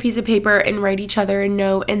each other a piece of paper and write each other a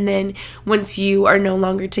note, and then once you are no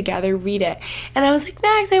longer together, read it. And I was like,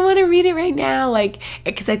 Max, I want to read it right now, like,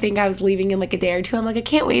 because I think I was leaving in like a day or two. I'm like, I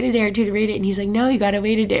can't wait a day or two to read it. And he's like, no, you gotta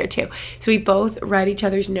wait a day or two. So we both read each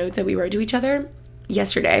other's notes that we wrote to each other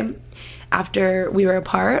yesterday after we were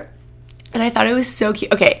apart, and I thought it was so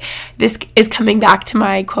cute. Okay, this is coming back to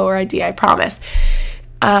my quote or idea, I promise.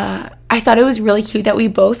 I thought it was really cute that we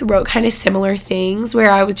both wrote kind of similar things,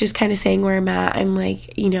 where I was just kind of saying where I'm at. I'm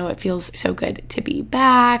like, it feels so good to be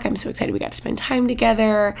back. I'm so excited we got to spend time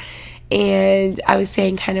together. And I was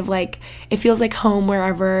saying kind of like, it feels like home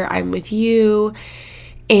wherever I'm with you.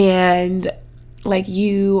 And like,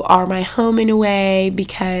 you are my home in a way,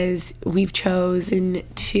 because we've chosen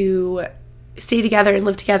to stay together and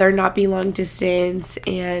live together, not be long distance,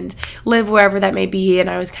 and live wherever that may be. And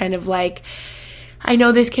I was kind of like, I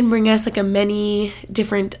know this can bring us like a many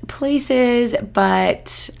different places,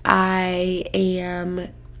 but I am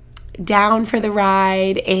down for the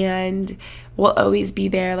ride and will always be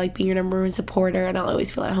there, like being your number one supporter, and I'll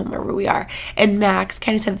always feel at home wherever we are. And Max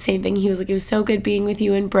kind of said the same thing. He was like, it was so good being with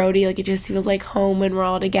you and Brody. Like, it just feels like home when we're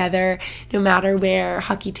all together, no matter where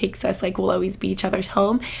hockey takes us, like we'll always be each other's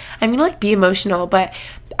home. I'm gonna like be emotional, but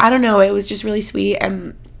I don't know, it was just really sweet.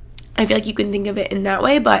 And I feel like you can think of it in that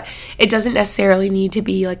way, but it doesn't necessarily need to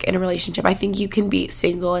be like in a relationship. I think you can be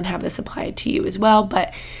single and have this applied to you as well.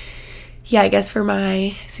 But yeah, I guess for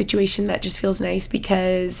my situation, that just feels nice,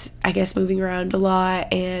 because I guess moving around a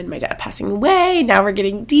lot and my dad passing away, now we're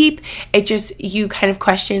getting deep. It just, you kind of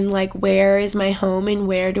question like, where is my home and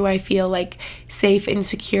where do I feel like safe and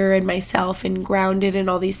secure in myself and grounded and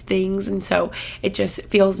all these things. And so it just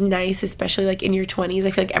feels nice, especially like in your 20s.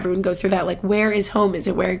 I feel like everyone goes through that. Like, where is home? Is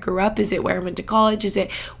it where I grew up? Is it where I went to college? Is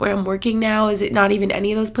it where I'm working now? Is it not even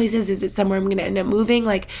any of those places? Is it somewhere I'm going to end up moving?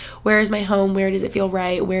 Like, where is my home? Where does it feel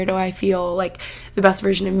right? Where do I feel like the best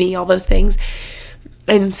version of me? All those things.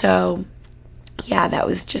 And so yeah, that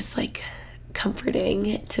was just like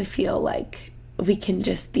comforting to feel like we can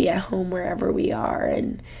just be at home wherever we are,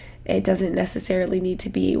 and it doesn't necessarily need to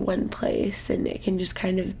be one place, and it can just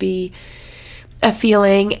kind of be a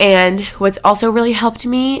feeling. And what's also really helped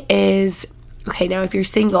me is, okay, now if you're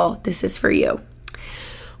single, this is for you.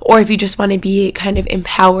 Or if you just want to be kind of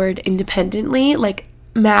empowered independently, like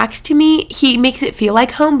Max, to me, he makes it feel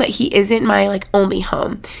like home, but he isn't my like only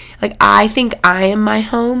home. Like, I think I am my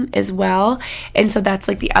home as well. And so that's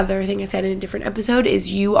like the other thing I said in a different episode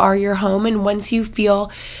is you are your home. And once you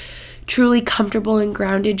feel truly comfortable and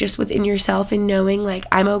grounded just within yourself and knowing like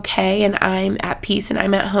I'm okay and I'm at peace and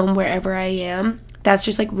I'm at home wherever I am, that's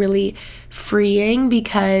just like really freeing,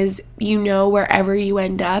 because you know wherever you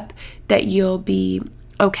end up that you'll be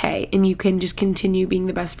okay and you can just continue being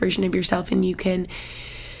the best version of yourself, and you can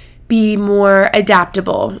be more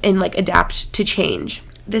adaptable and like adapt to change.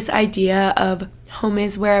 This idea of home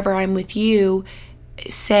is wherever I'm with you,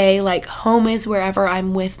 say like home is wherever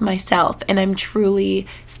I'm with myself and I'm truly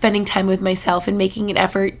spending time with myself and making an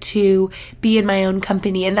effort to be in my own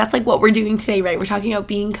company. And that's like what we're doing today, right? We're talking about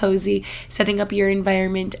being cozy, setting up your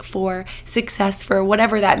environment for success, for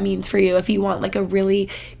whatever that means for you. If you want like a really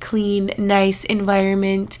clean, nice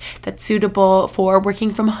environment that's suitable for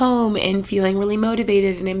working from home and feeling really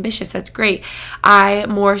motivated and ambitious, that's great. I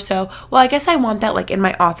guess I want that like in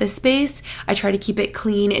my office space. I try to keep it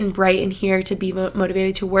clean and bright in here to be motivated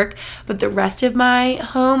to work, but the rest of my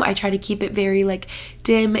home I try to keep it very like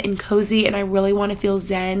dim and cozy, and I really want to feel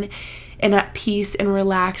zen and at peace and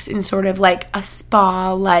relaxed in sort of like a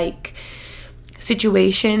spa like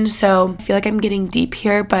situation. So I feel like I'm getting deep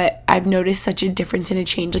here, but I've noticed such a difference and a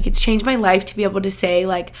change. Like, it's changed my life to be able to say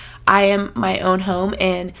like I am my own home,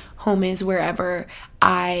 and home is wherever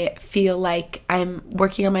I feel like I'm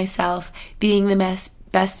working on myself, being the best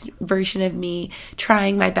version of me,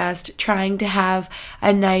 trying my best, trying to have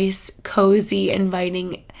a nice, cozy,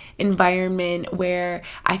 inviting environment where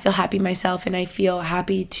I feel happy myself and I feel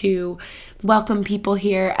happy to welcome people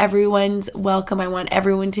here. Everyone's welcome. I want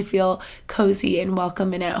everyone to feel cozy and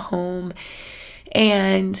welcome and at home.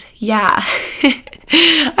 And yeah,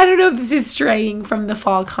 I don't know if this is straying from the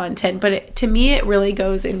fall content, but to me, it really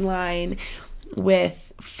goes in line with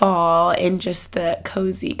fall and just the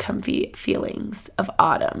cozy, comfy feelings of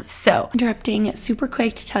autumn. So, interrupting super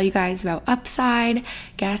quick to tell you guys about Upside.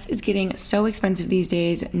 Gas is getting so expensive these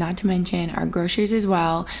days, not to mention our groceries as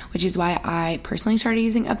well, which is why I personally started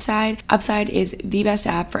using Upside. Upside is the best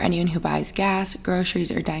app for anyone who buys gas,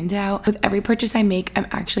 groceries, or dines out. With every purchase I make, I'm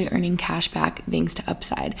actually earning cash back thanks to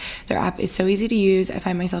Upside. Their app is so easy to use. I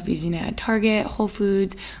find myself using it at Target, Whole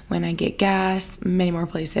Foods, when I get gas, many more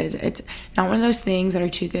places. It's not one of those things that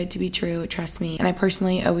are too good to be true, trust me. And I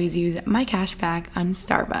personally always use my cash back on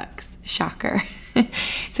Starbucks. Shocker.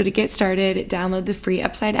 So to get started, download the free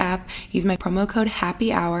Upside app, use my promo code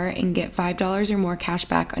HAPPYHOUR, and get $5 or more cash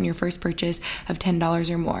back on your first purchase of $10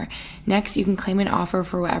 or more. Next, you can claim an offer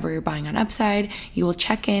for whatever you're buying on Upside. You will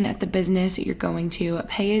check in at the business you're going to,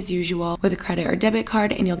 pay as usual with a credit or debit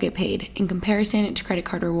card, and you'll get paid. In comparison to credit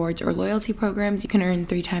card rewards or loyalty programs, you can earn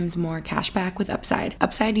 3 times more cash back with Upside.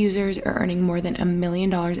 Upside users are earning more than $1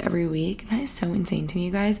 million every week. That is so insane to me,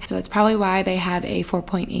 you guys. So that's probably why they have a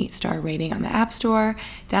 4.8 star rating on the App Store.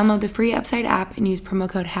 Download the free Upside app and use promo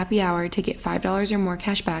code HAPPYHOUR to get $5 or more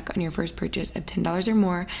cash back on your first purchase of $10 or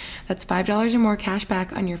more. That's $5 or more cash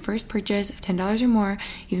back on your first purchase of $10 or more.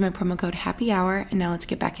 Use my promo code HAPPYHOUR. And now let's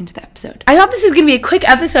get back into the episode. I thought this was going to be a quick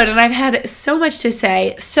episode, and I've had so much to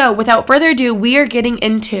say. So without further ado, we are getting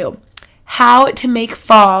into how to make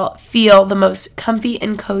fall feel the most comfy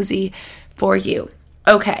and cozy for you.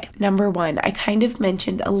 Okay, number 1, I kind of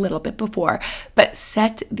mentioned a little bit before, but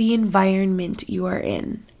set the environment you are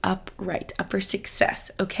in up for success,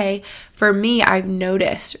 okay? For me, I've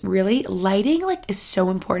noticed really lighting is so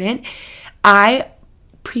important.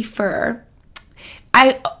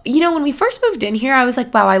 When we first moved in here, I was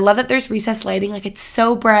like, wow, I love that there's recessed lighting. It's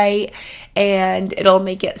so bright and it'll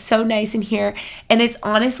make it so nice in here. And it's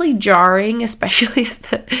honestly jarring, especially as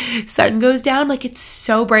the sun goes down. It's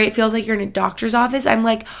so bright. It feels like you're in a doctor's office. I'm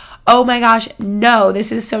like, oh my gosh, no,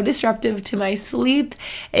 this is so disruptive to my sleep.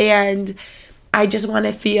 And I just want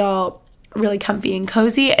to feel really comfy and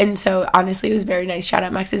cozy. And so honestly, it was very nice. Shout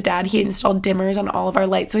out Max's dad. He installed dimmers on all of our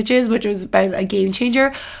light switches, which was a game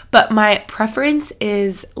changer. But my preference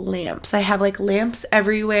is lamps. I have lamps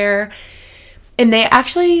everywhere. And they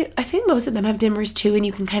actually, I think most of them have dimmers too, and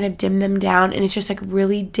you can kind of dim them down, and it's just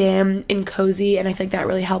really dim and cozy. And I feel like that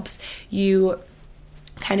really helps you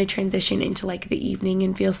kind of transition into the evening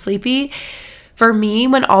and feel sleepy. For me,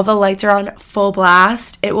 when all the lights are on full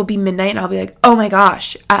blast, it will be midnight and I'll be like, oh my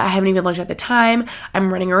gosh, I haven't even looked at the time.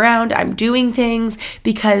 I'm running around, I'm doing things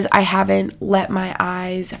because I haven't let my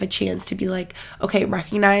eyes have a chance to be okay,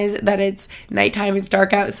 recognize that it's nighttime, it's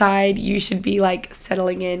dark outside. You should be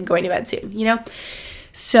settling in, going to bed soon,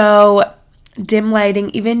 So dim lighting,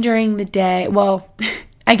 even during the day,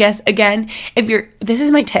 I guess, again, this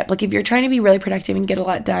is my tip, like if you're trying to be really productive and get a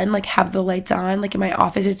lot done, like have the lights on. Like in my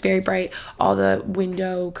office, it's very bright. All the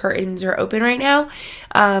window curtains are open right now.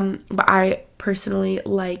 But I personally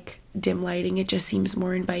like dim lighting. It just seems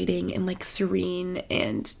more inviting and like serene.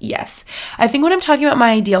 And yes, I think when I'm talking about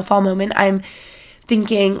my ideal fall moment, I'm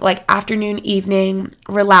thinking like afternoon, evening,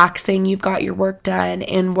 relaxing, you've got your work done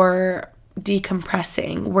and we're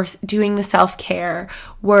decompressing, we're doing the self-care,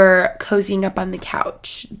 we're cozying up on the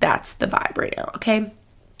couch. That's the vibe right now, okay?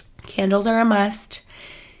 Candles are a must.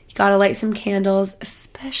 You gotta light some candles,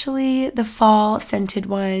 especially the fall scented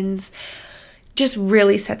ones. Just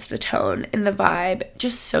really sets the tone and the vibe.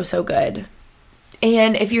 Just so good.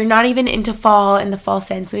 And if you're not even into fall and the fall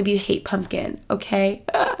scents, maybe you hate pumpkin, okay?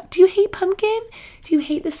 Do you hate pumpkin? Do you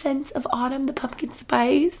hate the scents of autumn, the pumpkin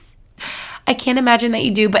spice? I can't imagine that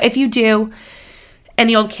you do, but if you do,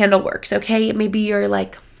 any old candle works, okay? Maybe you're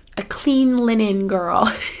like a clean linen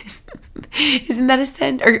girl. Isn't that a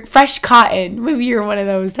scent? Or fresh cotton. Maybe you're one of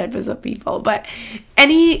those types of people. But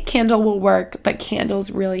any candle will work, but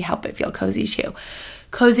candles really help it feel cozy too.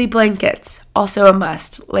 Cozy blankets, also a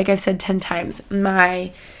must. Like I've said 10 times,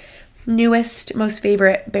 my newest, most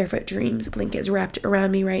favorite Barefoot Dreams blanket is wrapped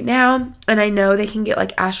around me right now. And I know they can get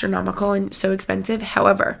like astronomical and so expensive.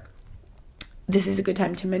 However, this is a good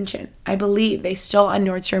time to mention, I believe they still on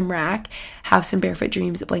Nordstrom Rack have some Barefoot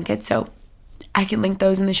Dreams blankets. So I can link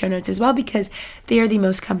those in the show notes as well because they are the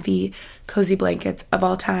most comfy, cozy blankets of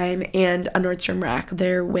all time. And on Nordstrom Rack,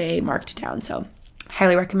 they're way marked down. So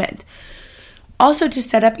highly recommend. Also, to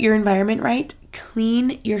set up your environment right,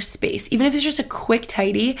 clean your space. Even if it's just a quick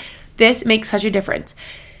tidy, this makes such a difference.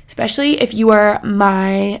 Especially if you are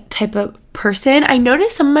my type of person. I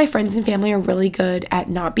notice some of my friends and family are really good at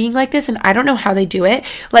not being like this, and I don't know how they do it.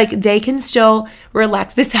 Like, they can still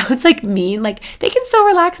relax. This sounds like mean. Like, they can still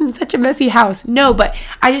relax in such a messy house. No, but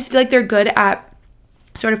I just feel like they're good at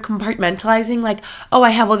sort of compartmentalizing, like, oh, I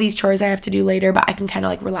have all these chores I have to do later, but I can kind of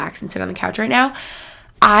like relax and sit on the couch right now.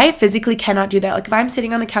 I physically cannot do that. Like, if I'm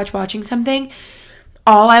sitting on the couch watching something,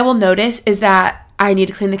 all I will notice is that I need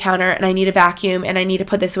to clean the counter and I need to vacuum and I need to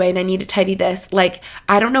put this away and I need to tidy this. Like,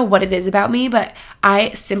 I don't know what it is about me, but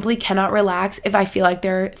I simply cannot relax if I feel like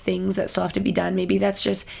there are things that still have to be done. Maybe that's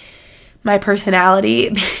just my personality.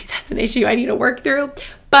 That's an issue I need to work through.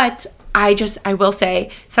 But I will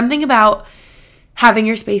say something about having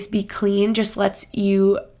your space be clean just lets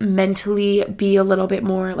you mentally be a little bit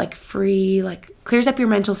more like free, like clears up your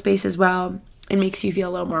mental space as well and makes you feel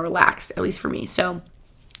a little more relaxed, at least for me. So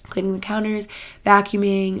cleaning the counters,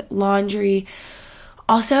 vacuuming, laundry.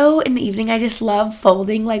 Also, in the evening, I just love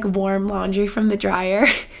folding like warm laundry from the dryer.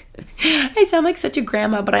 I sound like such a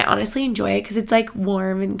grandma, but I honestly enjoy it because it's like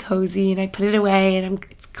warm and cozy and I put it away and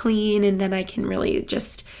it's clean and then I can really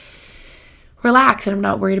just relax and I'm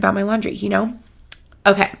not worried about my laundry, you know?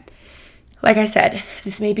 Okay. Like I said,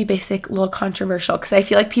 this may be basic, a little controversial because I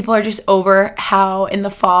feel like people are just over how in the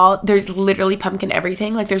fall there's literally pumpkin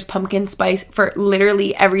everything. Like there's pumpkin spice for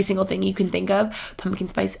literally every single thing you can think of. Pumpkin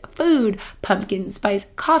spice food, pumpkin spice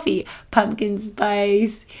coffee, pumpkin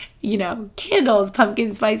spice, candles,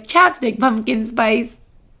 pumpkin spice chapstick, pumpkin spice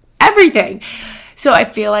everything. So I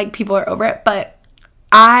feel like people are over it, but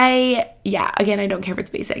I don't care if it's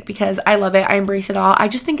basic because I love it. I embrace it all. I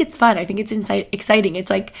just think it's fun. I think it's exciting. It's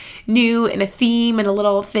like new and a theme and a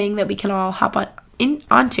little thing that we can all hop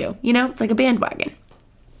onto, It's like a bandwagon.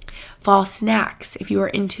 Fall snacks, if you are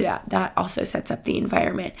into that also sets up the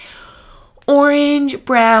environment. Orange,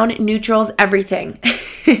 brown, neutrals, everything.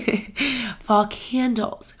 Fall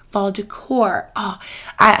candles, fall decor. Oh,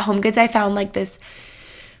 at Home Goods I found like this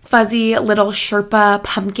fuzzy little Sherpa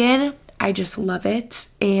pumpkin. I just love it.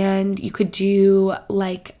 And you could do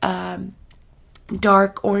like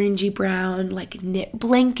dark orangey brown, like knit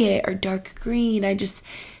blanket or dark green. I just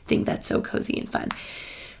think that's so cozy and fun.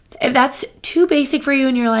 If that's too basic for you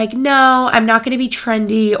and you're like, no, I'm not going to be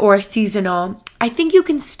trendy or seasonal, I think you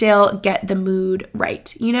can still get the mood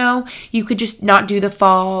right. You could just not do the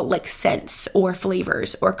fall like scents or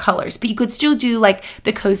flavors or colors, but you could still do like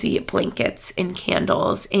the cozy blankets and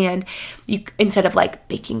candles. And you, instead of like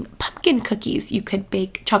baking pumpkin cookies, you could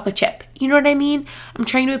bake chocolate chip. You know what I mean? I'm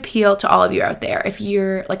trying to appeal to all of you out there. If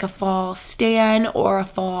you're like a fall Stan or a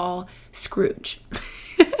fall Scrooge.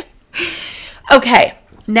 Okay.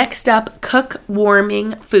 Next up, cook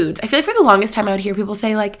warming foods. I feel like for the longest time I would hear people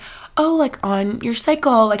say like, oh, like on your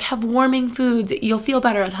cycle, like have warming foods. You'll feel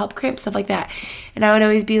better. It'll help cramp, stuff like that. And I would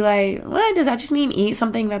always be like, what? Does that just mean eat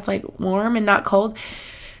something that's like warm and not cold?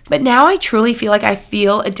 But now I truly feel like I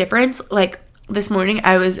feel a difference. Like this morning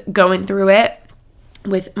I was going through it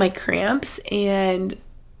with my cramps and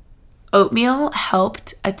oatmeal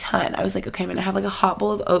helped a ton. I was like, okay, I'm going to have like a hot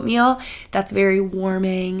bowl of oatmeal. That's very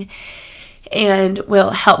warming and will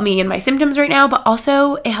help me in my symptoms right now, but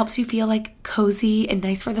also it helps you feel like cozy and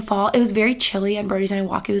nice for the fall. It was very chilly on Brody's and I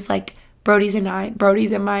walk. It was like Brody's and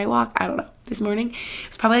my walk, I don't know, this morning. It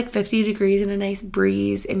was probably like 50 degrees and a nice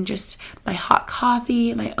breeze and just my hot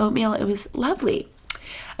coffee, my oatmeal. It was lovely.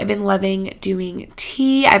 I've been loving doing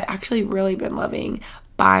tea. I've actually really been loving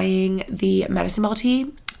buying the medicine ball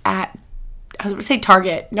tea at, I was going to say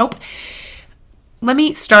Target. Nope. Let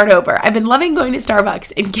me start over. I've been loving going to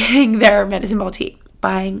Starbucks and getting their medicine ball tea.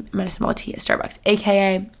 Buying medicine ball tea at Starbucks,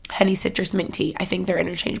 aka honey citrus mint tea. I think they're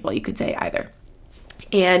interchangeable. You could say either.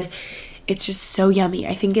 And it's just so yummy.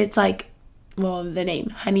 I think it's like, well, the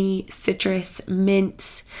name, honey citrus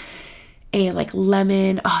mint and like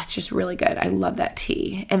lemon. Oh, it's just really good. I love that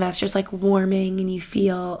tea. And that's just like warming and you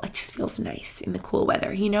feel, it just feels nice in the cool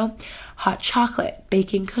weather, you know? Hot chocolate,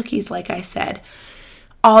 baking cookies, like I said.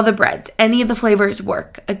 All the breads, any of the flavors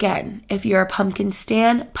work. Again, if you're a pumpkin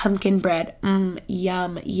stan, pumpkin bread,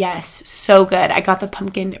 yum, yes, so good. I got the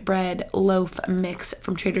pumpkin bread loaf mix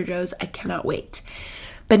from Trader Joe's. I cannot wait.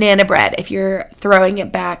 Banana bread, if you're throwing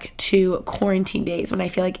it back to quarantine days when I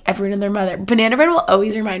feel like everyone and their mother. Banana bread will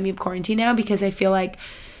always remind me of quarantine now because I feel like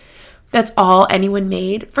that's all anyone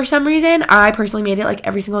made for some reason. I personally made it like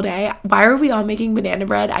every single day. Why are we all making banana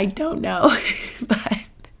bread? I don't know, but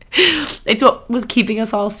it's what was keeping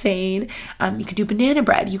us all sane. You could do banana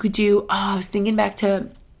bread. You could do, I was thinking back to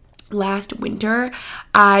last winter.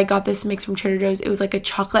 I got this mix from Trader Joe's. It was like a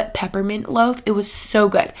chocolate peppermint loaf. It was so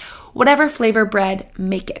good. Whatever flavor bread,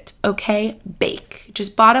 make it, okay? Bake.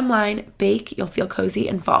 Just bottom line, bake. You'll feel cozy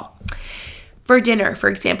and fall. For dinner, for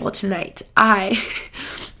example, tonight,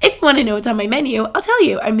 if you want to know what's on my menu, I'll tell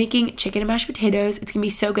you. I'm making chicken and mashed potatoes. It's going to be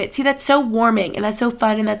so good. See, that's so warming and that's so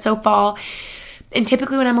fun and that's so fall. And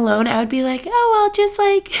typically when I'm alone, I would be like, oh, I'll just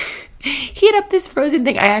like heat up this frozen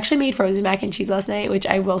thing. I actually made frozen mac and cheese last night, which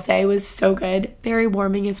I will say was so good. Very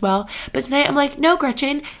warming as well. But tonight I'm like, no,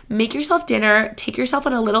 Gretchen, make yourself dinner. Take yourself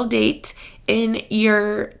on a little date in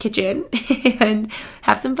your kitchen and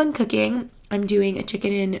have some fun cooking. I'm doing a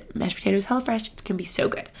chicken and mashed potatoes HelloFresh. It's going to be so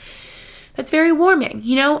good. That's very warming.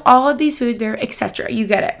 You know, all of these foods, very etc. You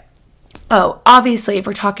get it. Oh, obviously, if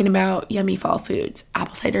we're talking about yummy fall foods,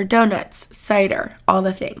 apple cider donuts, cider, all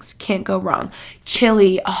the things. Can't go wrong.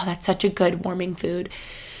 Chili. Oh, that's such a good warming food.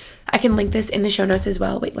 I can link this in the show notes as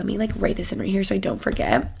well. Wait, let me like write this in right here so I don't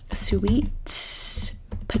forget. Sweet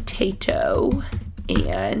potato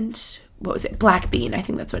and what was it? Black bean. I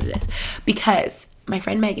think that's what it is. Because my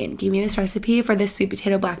friend Megan gave me this recipe for this sweet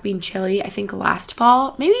potato black bean chili, I think last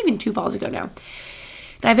fall, maybe even 2 falls ago now.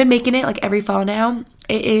 And I've been making it like every fall now.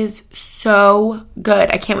 It is so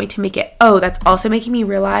good. I can't wait to make it. Oh, that's also making me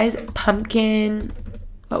realize pumpkin,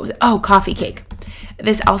 what was it? Oh, coffee cake.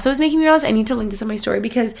 This also is making me realize I need to link this on my story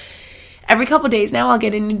because every couple days now I'll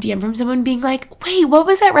get a new DM from someone being like, wait, what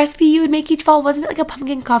was that recipe you would make each fall? Wasn't it like a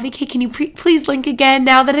pumpkin coffee cake? Can you please link again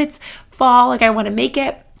now that it's fall? Like I want to make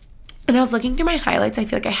it. And I was looking through my highlights. I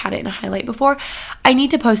feel like I had it in a highlight before. I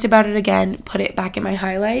need to post about it again, put it back in my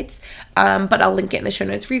highlights. But I'll link it in the show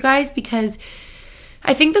notes for you guys because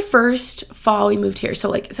I think the first fall we moved here, so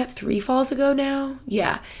like, is that 3 falls ago now?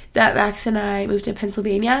 Yeah, that Max and I moved to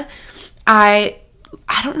Pennsylvania. I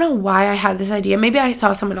don't know why I had this idea. Maybe I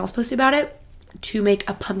saw someone else post about it to make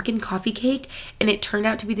a pumpkin coffee cake, and it turned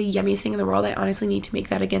out to be the yummiest thing in the world. I honestly need to make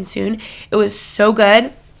that again soon. It was so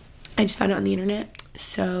good. I just found it on the internet,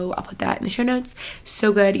 so I'll put that in the show notes.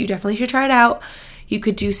 So good. You definitely should try it out. You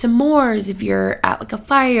could do some s'mores if you're at like a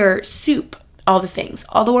fire, soup. All the things.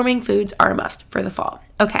 All the warming foods are a must for the fall.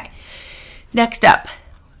 Okay. Next up,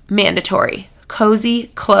 mandatory. Cozy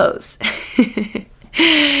clothes.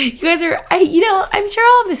 You guys are, I'm sure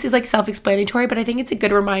all of this is like self-explanatory, but I think it's a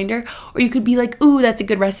good reminder. Or you could be like, ooh, that's a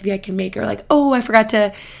good recipe I can make. Or like, oh, I forgot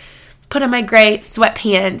to put on my gray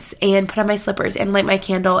sweatpants and put on my slippers and light my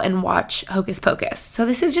candle and watch Hocus Pocus. So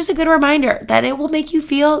this is just a good reminder that it will make you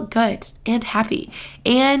feel good and happy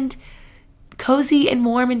and cozy and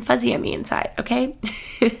warm and fuzzy on the inside, okay?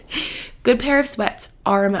 Good pair of sweats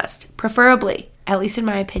are a must. Preferably, at least in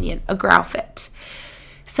my opinion, a Growlfit.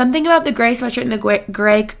 Something about the gray sweatshirt and the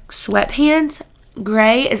gray sweatpants.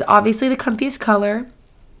 Gray is obviously the comfiest color.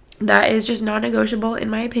 That is just non-negotiable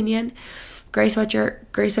in my opinion. Gray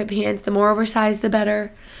sweatshirt, gray sweatpants, the more oversized, the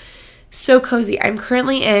better. So cozy. I'm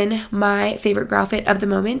currently in my favorite Growlfit of the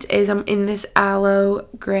moment is I'm in this aloe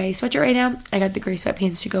gray sweatshirt right now. I got the gray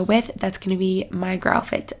sweatpants to go with. That's going to be my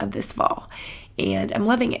Growlfit of this fall. And I'm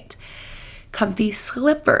loving it. Comfy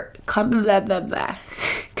slippers,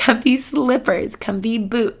 comfy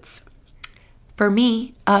boots. For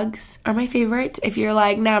me, Uggs are my favorite. If you're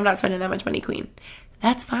like, nah, I'm not spending that much money, queen,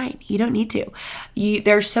 that's fine. You don't need to.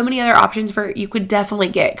 There's so many other options you could definitely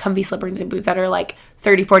get comfy slippers and boots that are like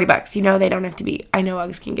 $30-$40. You know, they don't have to be. I know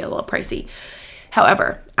Uggs can get a little pricey.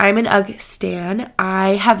 However, I'm an Ugg stan.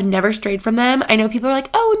 I have never strayed from them. I know people are like,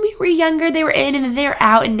 oh, when we were younger, they were in and then they were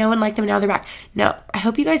out and no one liked them and now they're back. No, I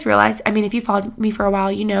hope you guys realize, I mean, if you followed me for a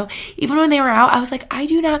while, you know, even when they were out, I was like, I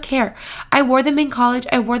do not care. I wore them in college.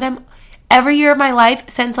 I wore them every year of my life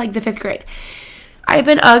since like the 5th grade. I've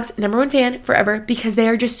been Uggs #1 fan forever because they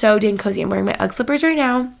are just so dang cozy. I'm wearing my Ugg slippers right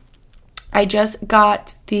now. I just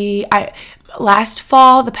got last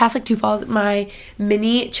fall, the past like 2 falls, my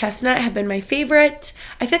mini chestnut have been my favorite.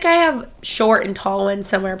 I think I have short and tall ones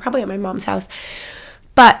somewhere, probably at my mom's house.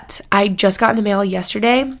 But I just got in the mail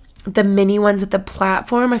yesterday the mini ones with the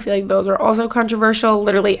platform. I feel like those are also controversial.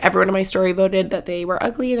 Literally everyone in my story voted that they were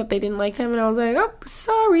ugly, that they didn't like them. And I was like, oh,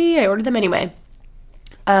 sorry. I ordered them anyway.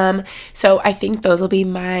 So I think those will be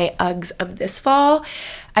my Uggs of this fall.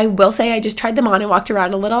 I will say I just tried them on and walked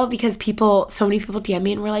around a little because so many people DM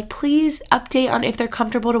me and were like, please update on if they're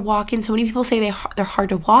comfortable to walk in. So many people say they're hard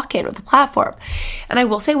to walk in with the platform. And I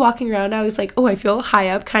will say walking around, I was like, oh, I feel high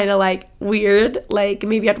up, kind of like weird. Like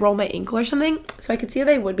maybe I'd roll my ankle or something. So I could see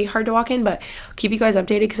they would be hard to walk in, but I'll keep you guys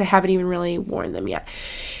updated because I haven't even really worn them yet.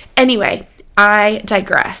 Anyway, I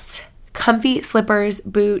digress. Comfy slippers,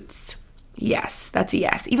 boots. Yes, that's a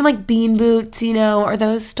yes. Even like bean boots, you know, are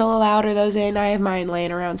those still allowed? Are those in? I have mine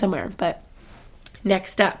laying around somewhere. But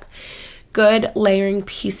next up, good layering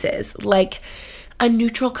pieces like a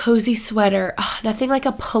neutral cozy sweater. Oh, nothing like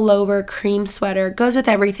a pullover cream sweater. Goes with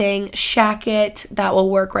everything. Shacket, that will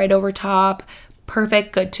work right over top.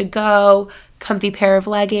 Perfect, good to go. Comfy pair of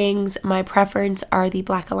leggings. My preference are the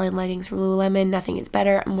Black Align leggings from Lululemon. Nothing is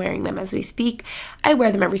better. I'm wearing them as we speak. I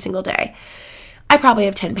wear them every single day. I probably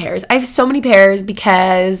have 10 pairs. I have so many pairs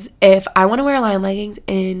because if I want to wear Align leggings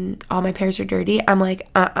and all my pairs are dirty, I'm like,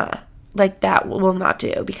 like that will not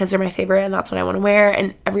do because they're my favorite and that's what I want to wear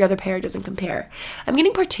and every other pair doesn't compare. I'm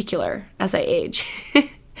getting particular as I age.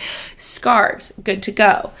 Scarves, good to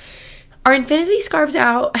go. Are infinity scarves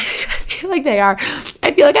out? I feel like they are.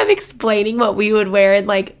 I feel like I'm explaining what we would wear in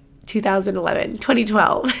like 2011,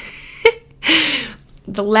 2012.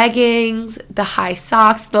 The leggings, the high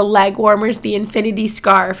socks, the leg warmers, the infinity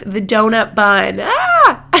scarf, the donut bun.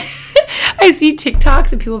 I see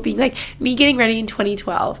TikToks of people being like, me getting ready in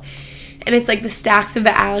 2012. And it's like the stacks of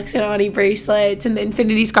the Alex and Ani bracelets and the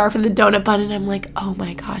infinity scarf and the donut bun. And I'm like, oh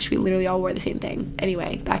my gosh, we literally all wore the same thing.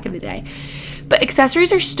 Anyway, back in the day. But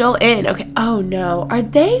accessories are still in. Okay. Oh no. Are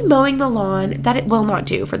they mowing the lawn? That it will not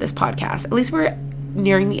do for this podcast. At least we're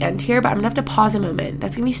nearing the end here, but I'm gonna have to pause a moment.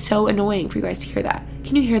 That's gonna be so annoying for you guys to hear that.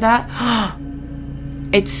 Can you hear that?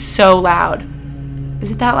 It's so loud. Is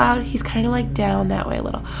it that loud? He's kind of like down that way a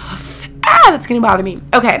little. That's gonna bother me.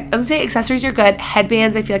 Okay, I was gonna say accessories are good.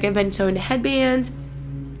 Headbands, I feel like I've been so into headbands.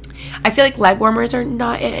 I feel like leg warmers are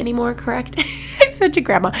not it anymore, correct? I'm such a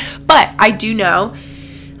grandma. But I do know,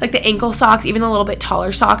 like the ankle socks, even a little bit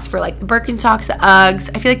taller socks for like the Birkenstocks, the Uggs,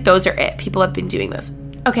 I feel like those are it. People have been doing those.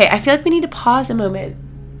 Okay, I feel like we need to pause a moment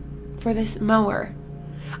for this mower.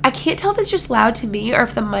 I can't tell if it's just loud to me or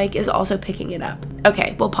if the mic is also picking it up.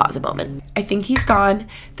 Okay, we'll pause a moment. I think he's gone.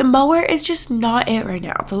 The mower is just not it right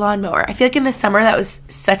now, the lawnmower. I feel like in the summer that was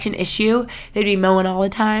such an issue. They'd be mowing all the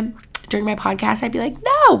time. During my podcast, I'd be like,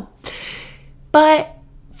 no. But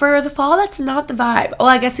for the fall, that's not the vibe. Well,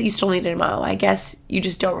 I guess that you still need to mow. I guess you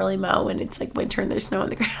just don't really mow when it's like winter and there's snow on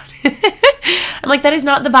the ground. I'm like, that is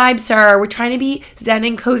not the vibe, sir. We're trying to be zen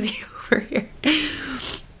and cozy over here.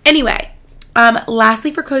 Anyway, lastly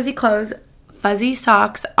for cozy clothes, fuzzy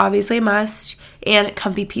socks, obviously a must, and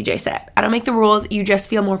comfy PJ set. I don't make the rules. You just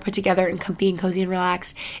feel more put together and comfy and cozy and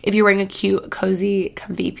relaxed if you're wearing a cute, cozy,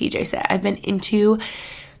 comfy PJ set. I've been into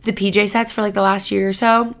the PJ sets for like the last year or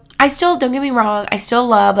so. I still, don't get me wrong, I still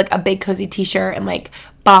love like a big cozy t-shirt and like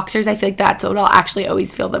boxers. I feel like that's what I'll actually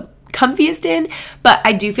always feel the comfiest in, but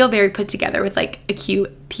I do feel very put together with like a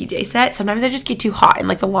cute PJ set. Sometimes I just get too hot in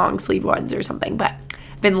like the long sleeve ones or something, but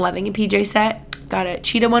I've been loving a PJ set. Got a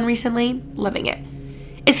cheetah one recently, loving it.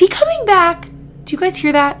 Is he coming back? Do you guys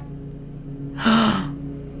hear that?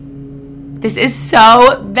 This is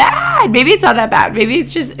so bad. Maybe it's not that bad.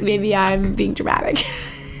 Maybe I'm being dramatic.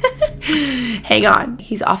 Hang on.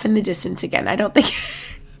 He's off in the distance again. I don't think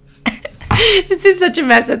this is such a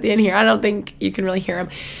mess at the end here. I don't think you can really hear him.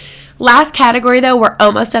 Last category, though, we're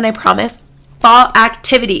almost done, I promise. Fall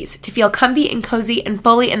activities to feel comfy and cozy and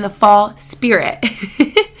fully in the fall spirit.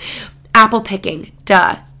 Apple picking,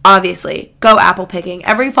 duh. Obviously, go apple picking.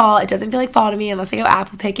 Every fall, it doesn't feel like fall to me unless I go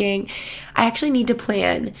apple picking. I actually need to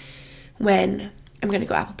plan when I'm going to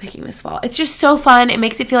go apple picking this fall. It's just so fun. It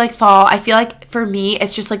makes it feel like fall. I feel like for me,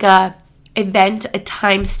 it's just like a event, a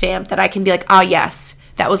time stamp that I can be like, oh yes,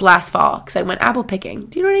 that was last fall because I went apple picking.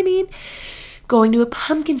 Do you know what I mean? Going to a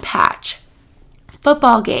pumpkin patch,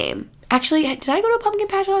 football game. Actually, did I go to a pumpkin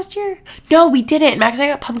patch last year? No, we didn't. Max and I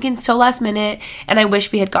got pumpkins so last minute, and I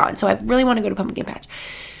wish we had gone. So I really want to go to pumpkin patch.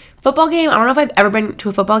 Football game, I don't know if I've ever been to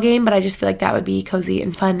a football game, but I just feel like that would be cozy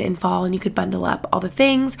and fun in fall, and you could bundle up all the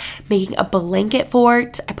things. Making a blanket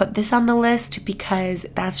fort. I put this on the list because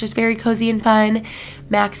that's just very cozy and fun.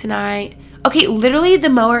 Max and I... Okay, literally the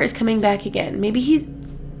mower is coming back again. Maybe he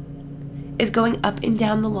is going up and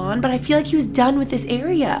down the lawn, but I feel like he was done with this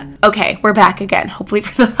area. Okay, we're back again, hopefully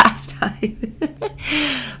for the last time.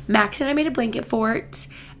 Max and I made a blanket fort.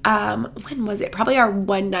 When was it? Probably our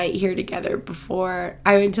one night here together before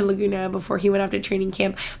I went to Laguna, before he went off to training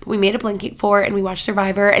camp. But we made a blanket fort and we watched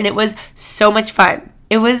Survivor, and it was so much fun.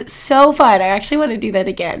 It was so fun. I actually want to do that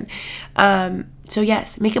again. So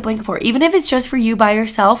yes, make a blanket fort. Even if it's just for you by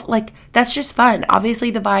yourself, like that's just fun. Obviously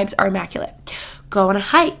the vibes are immaculate. Go on a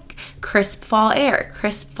hike, crisp fall air,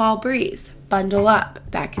 crisp fall breeze, bundle up.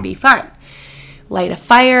 That can be fun. Light a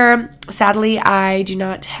fire. Sadly, I do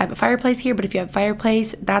not have a fireplace here, but if you have a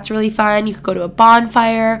fireplace, that's really fun. You could go to a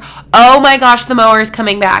bonfire. Oh my gosh, the mower is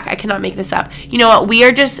coming back. I cannot make this up. You know what?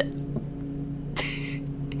 We're just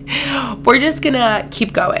gonna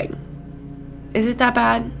keep going. Is it that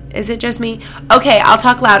bad? Is it just me? Okay, I'll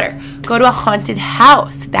talk louder. Go to a haunted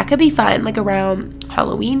house. That could be fun, like around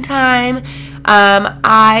Halloween time.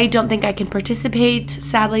 I don't think I can participate,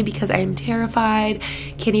 sadly, because I am terrified.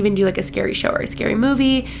 Can't even do like a scary show or a scary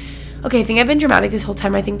movie. Okay, I think I've been dramatic this whole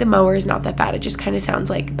time. I think the mower is not that bad. It just kind of sounds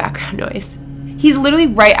like background noise. He's literally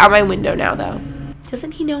right out my window now, though.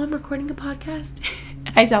 Doesn't he know I'm recording a podcast?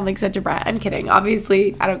 I sound like such a brat. I'm kidding.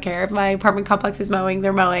 Obviously, I don't care if my apartment complex is mowing.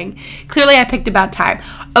 They're mowing. Clearly, I picked a bad time.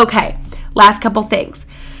 Okay, last couple things.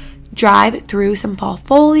 Drive through some fall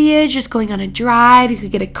foliage, just going on a drive. You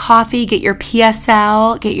could get a coffee, get your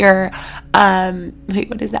PSL, get your,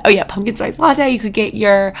 what is that? Oh yeah, pumpkin spice latte. You could get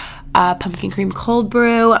your pumpkin cream cold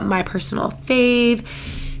brew, my personal fave.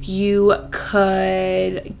 You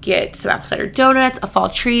could get some apple cider donuts, a fall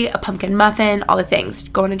treat, a pumpkin muffin, all the things.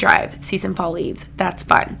 Go on a drive, see some fall leaves. That's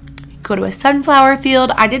fun. Go to a sunflower field.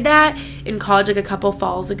 I did that in college like a couple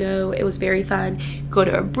falls ago. It was very fun. Go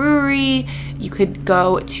to a brewery. You could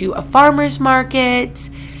go to a farmer's market.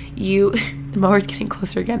 The mower's getting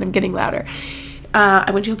closer again. I'm getting louder. I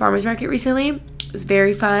went to a farmer's market recently. It was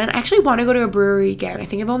very fun. I actually want to go to a brewery again. I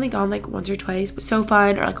think I've only gone like once or twice, but so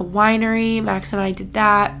fun. Or like a winery. Max and I did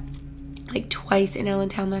that like twice in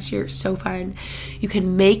Allentown last year. So fun. You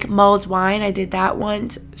can make mulled wine. I did that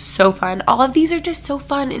once. So fun. All of these are just so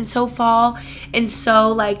fun and so fall and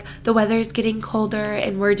so like the weather is getting colder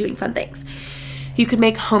and we're doing fun things. You could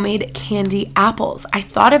make homemade candy apples. I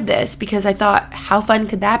thought of this because I thought, how fun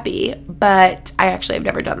could that be? But I actually have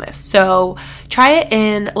never done this. So try it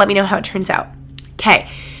and let me know how it turns out. Okay,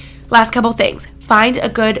 last couple things. Find a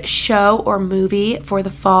good show or movie for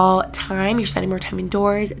the fall time. You're spending more time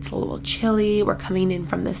indoors. It's a little chilly. We're coming in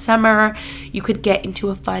from the summer. You could get into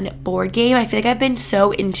a fun board game. I feel like I've been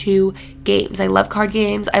so into games. I love card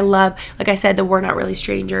games. I love, like I said, the We're Not Really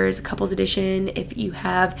Strangers, couples edition. If you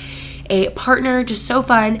have a partner, just so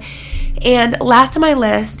fun. And last on my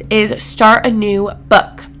list is start a new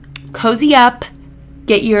book. Cozy up.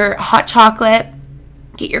 Get your hot chocolate.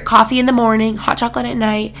 Get your coffee in the morning, hot chocolate at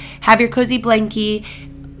night, have your cozy blankie,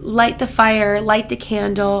 light the fire, light the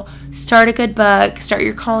candle, start a good book, start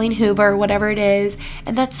your Colleen Hoover, whatever it is.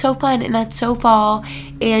 And that's so fun and that's so fall.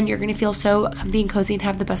 And you're going to feel so comfy and cozy and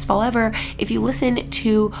have the best fall ever if you listen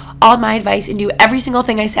to all my advice and do every single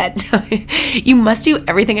thing I said. You must do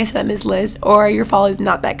everything I said on this list or your fall is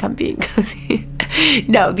not that comfy and cozy.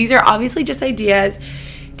 No, these are obviously just ideas.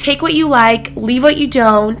 Take what you like, leave what you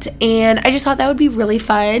don't, and I just thought that would be really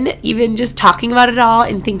fun, even just talking about it all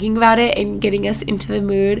and thinking about it and getting us into the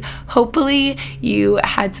mood. Hopefully you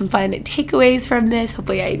had some fun takeaways from this.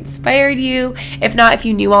 Hopefully I inspired you. If not, if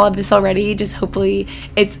you knew all of this already, just hopefully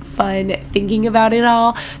it's fun thinking about it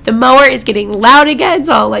all. The mower is getting loud again,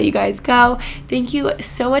 so I'll let you guys go. Thank you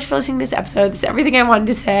so much for listening to this episode. This is everything I wanted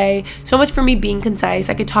to say. So much for me being concise.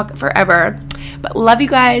 I could talk forever, but love you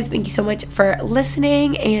guys. Thank you so much for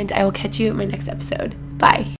listening. And I will catch you in my next episode. Bye.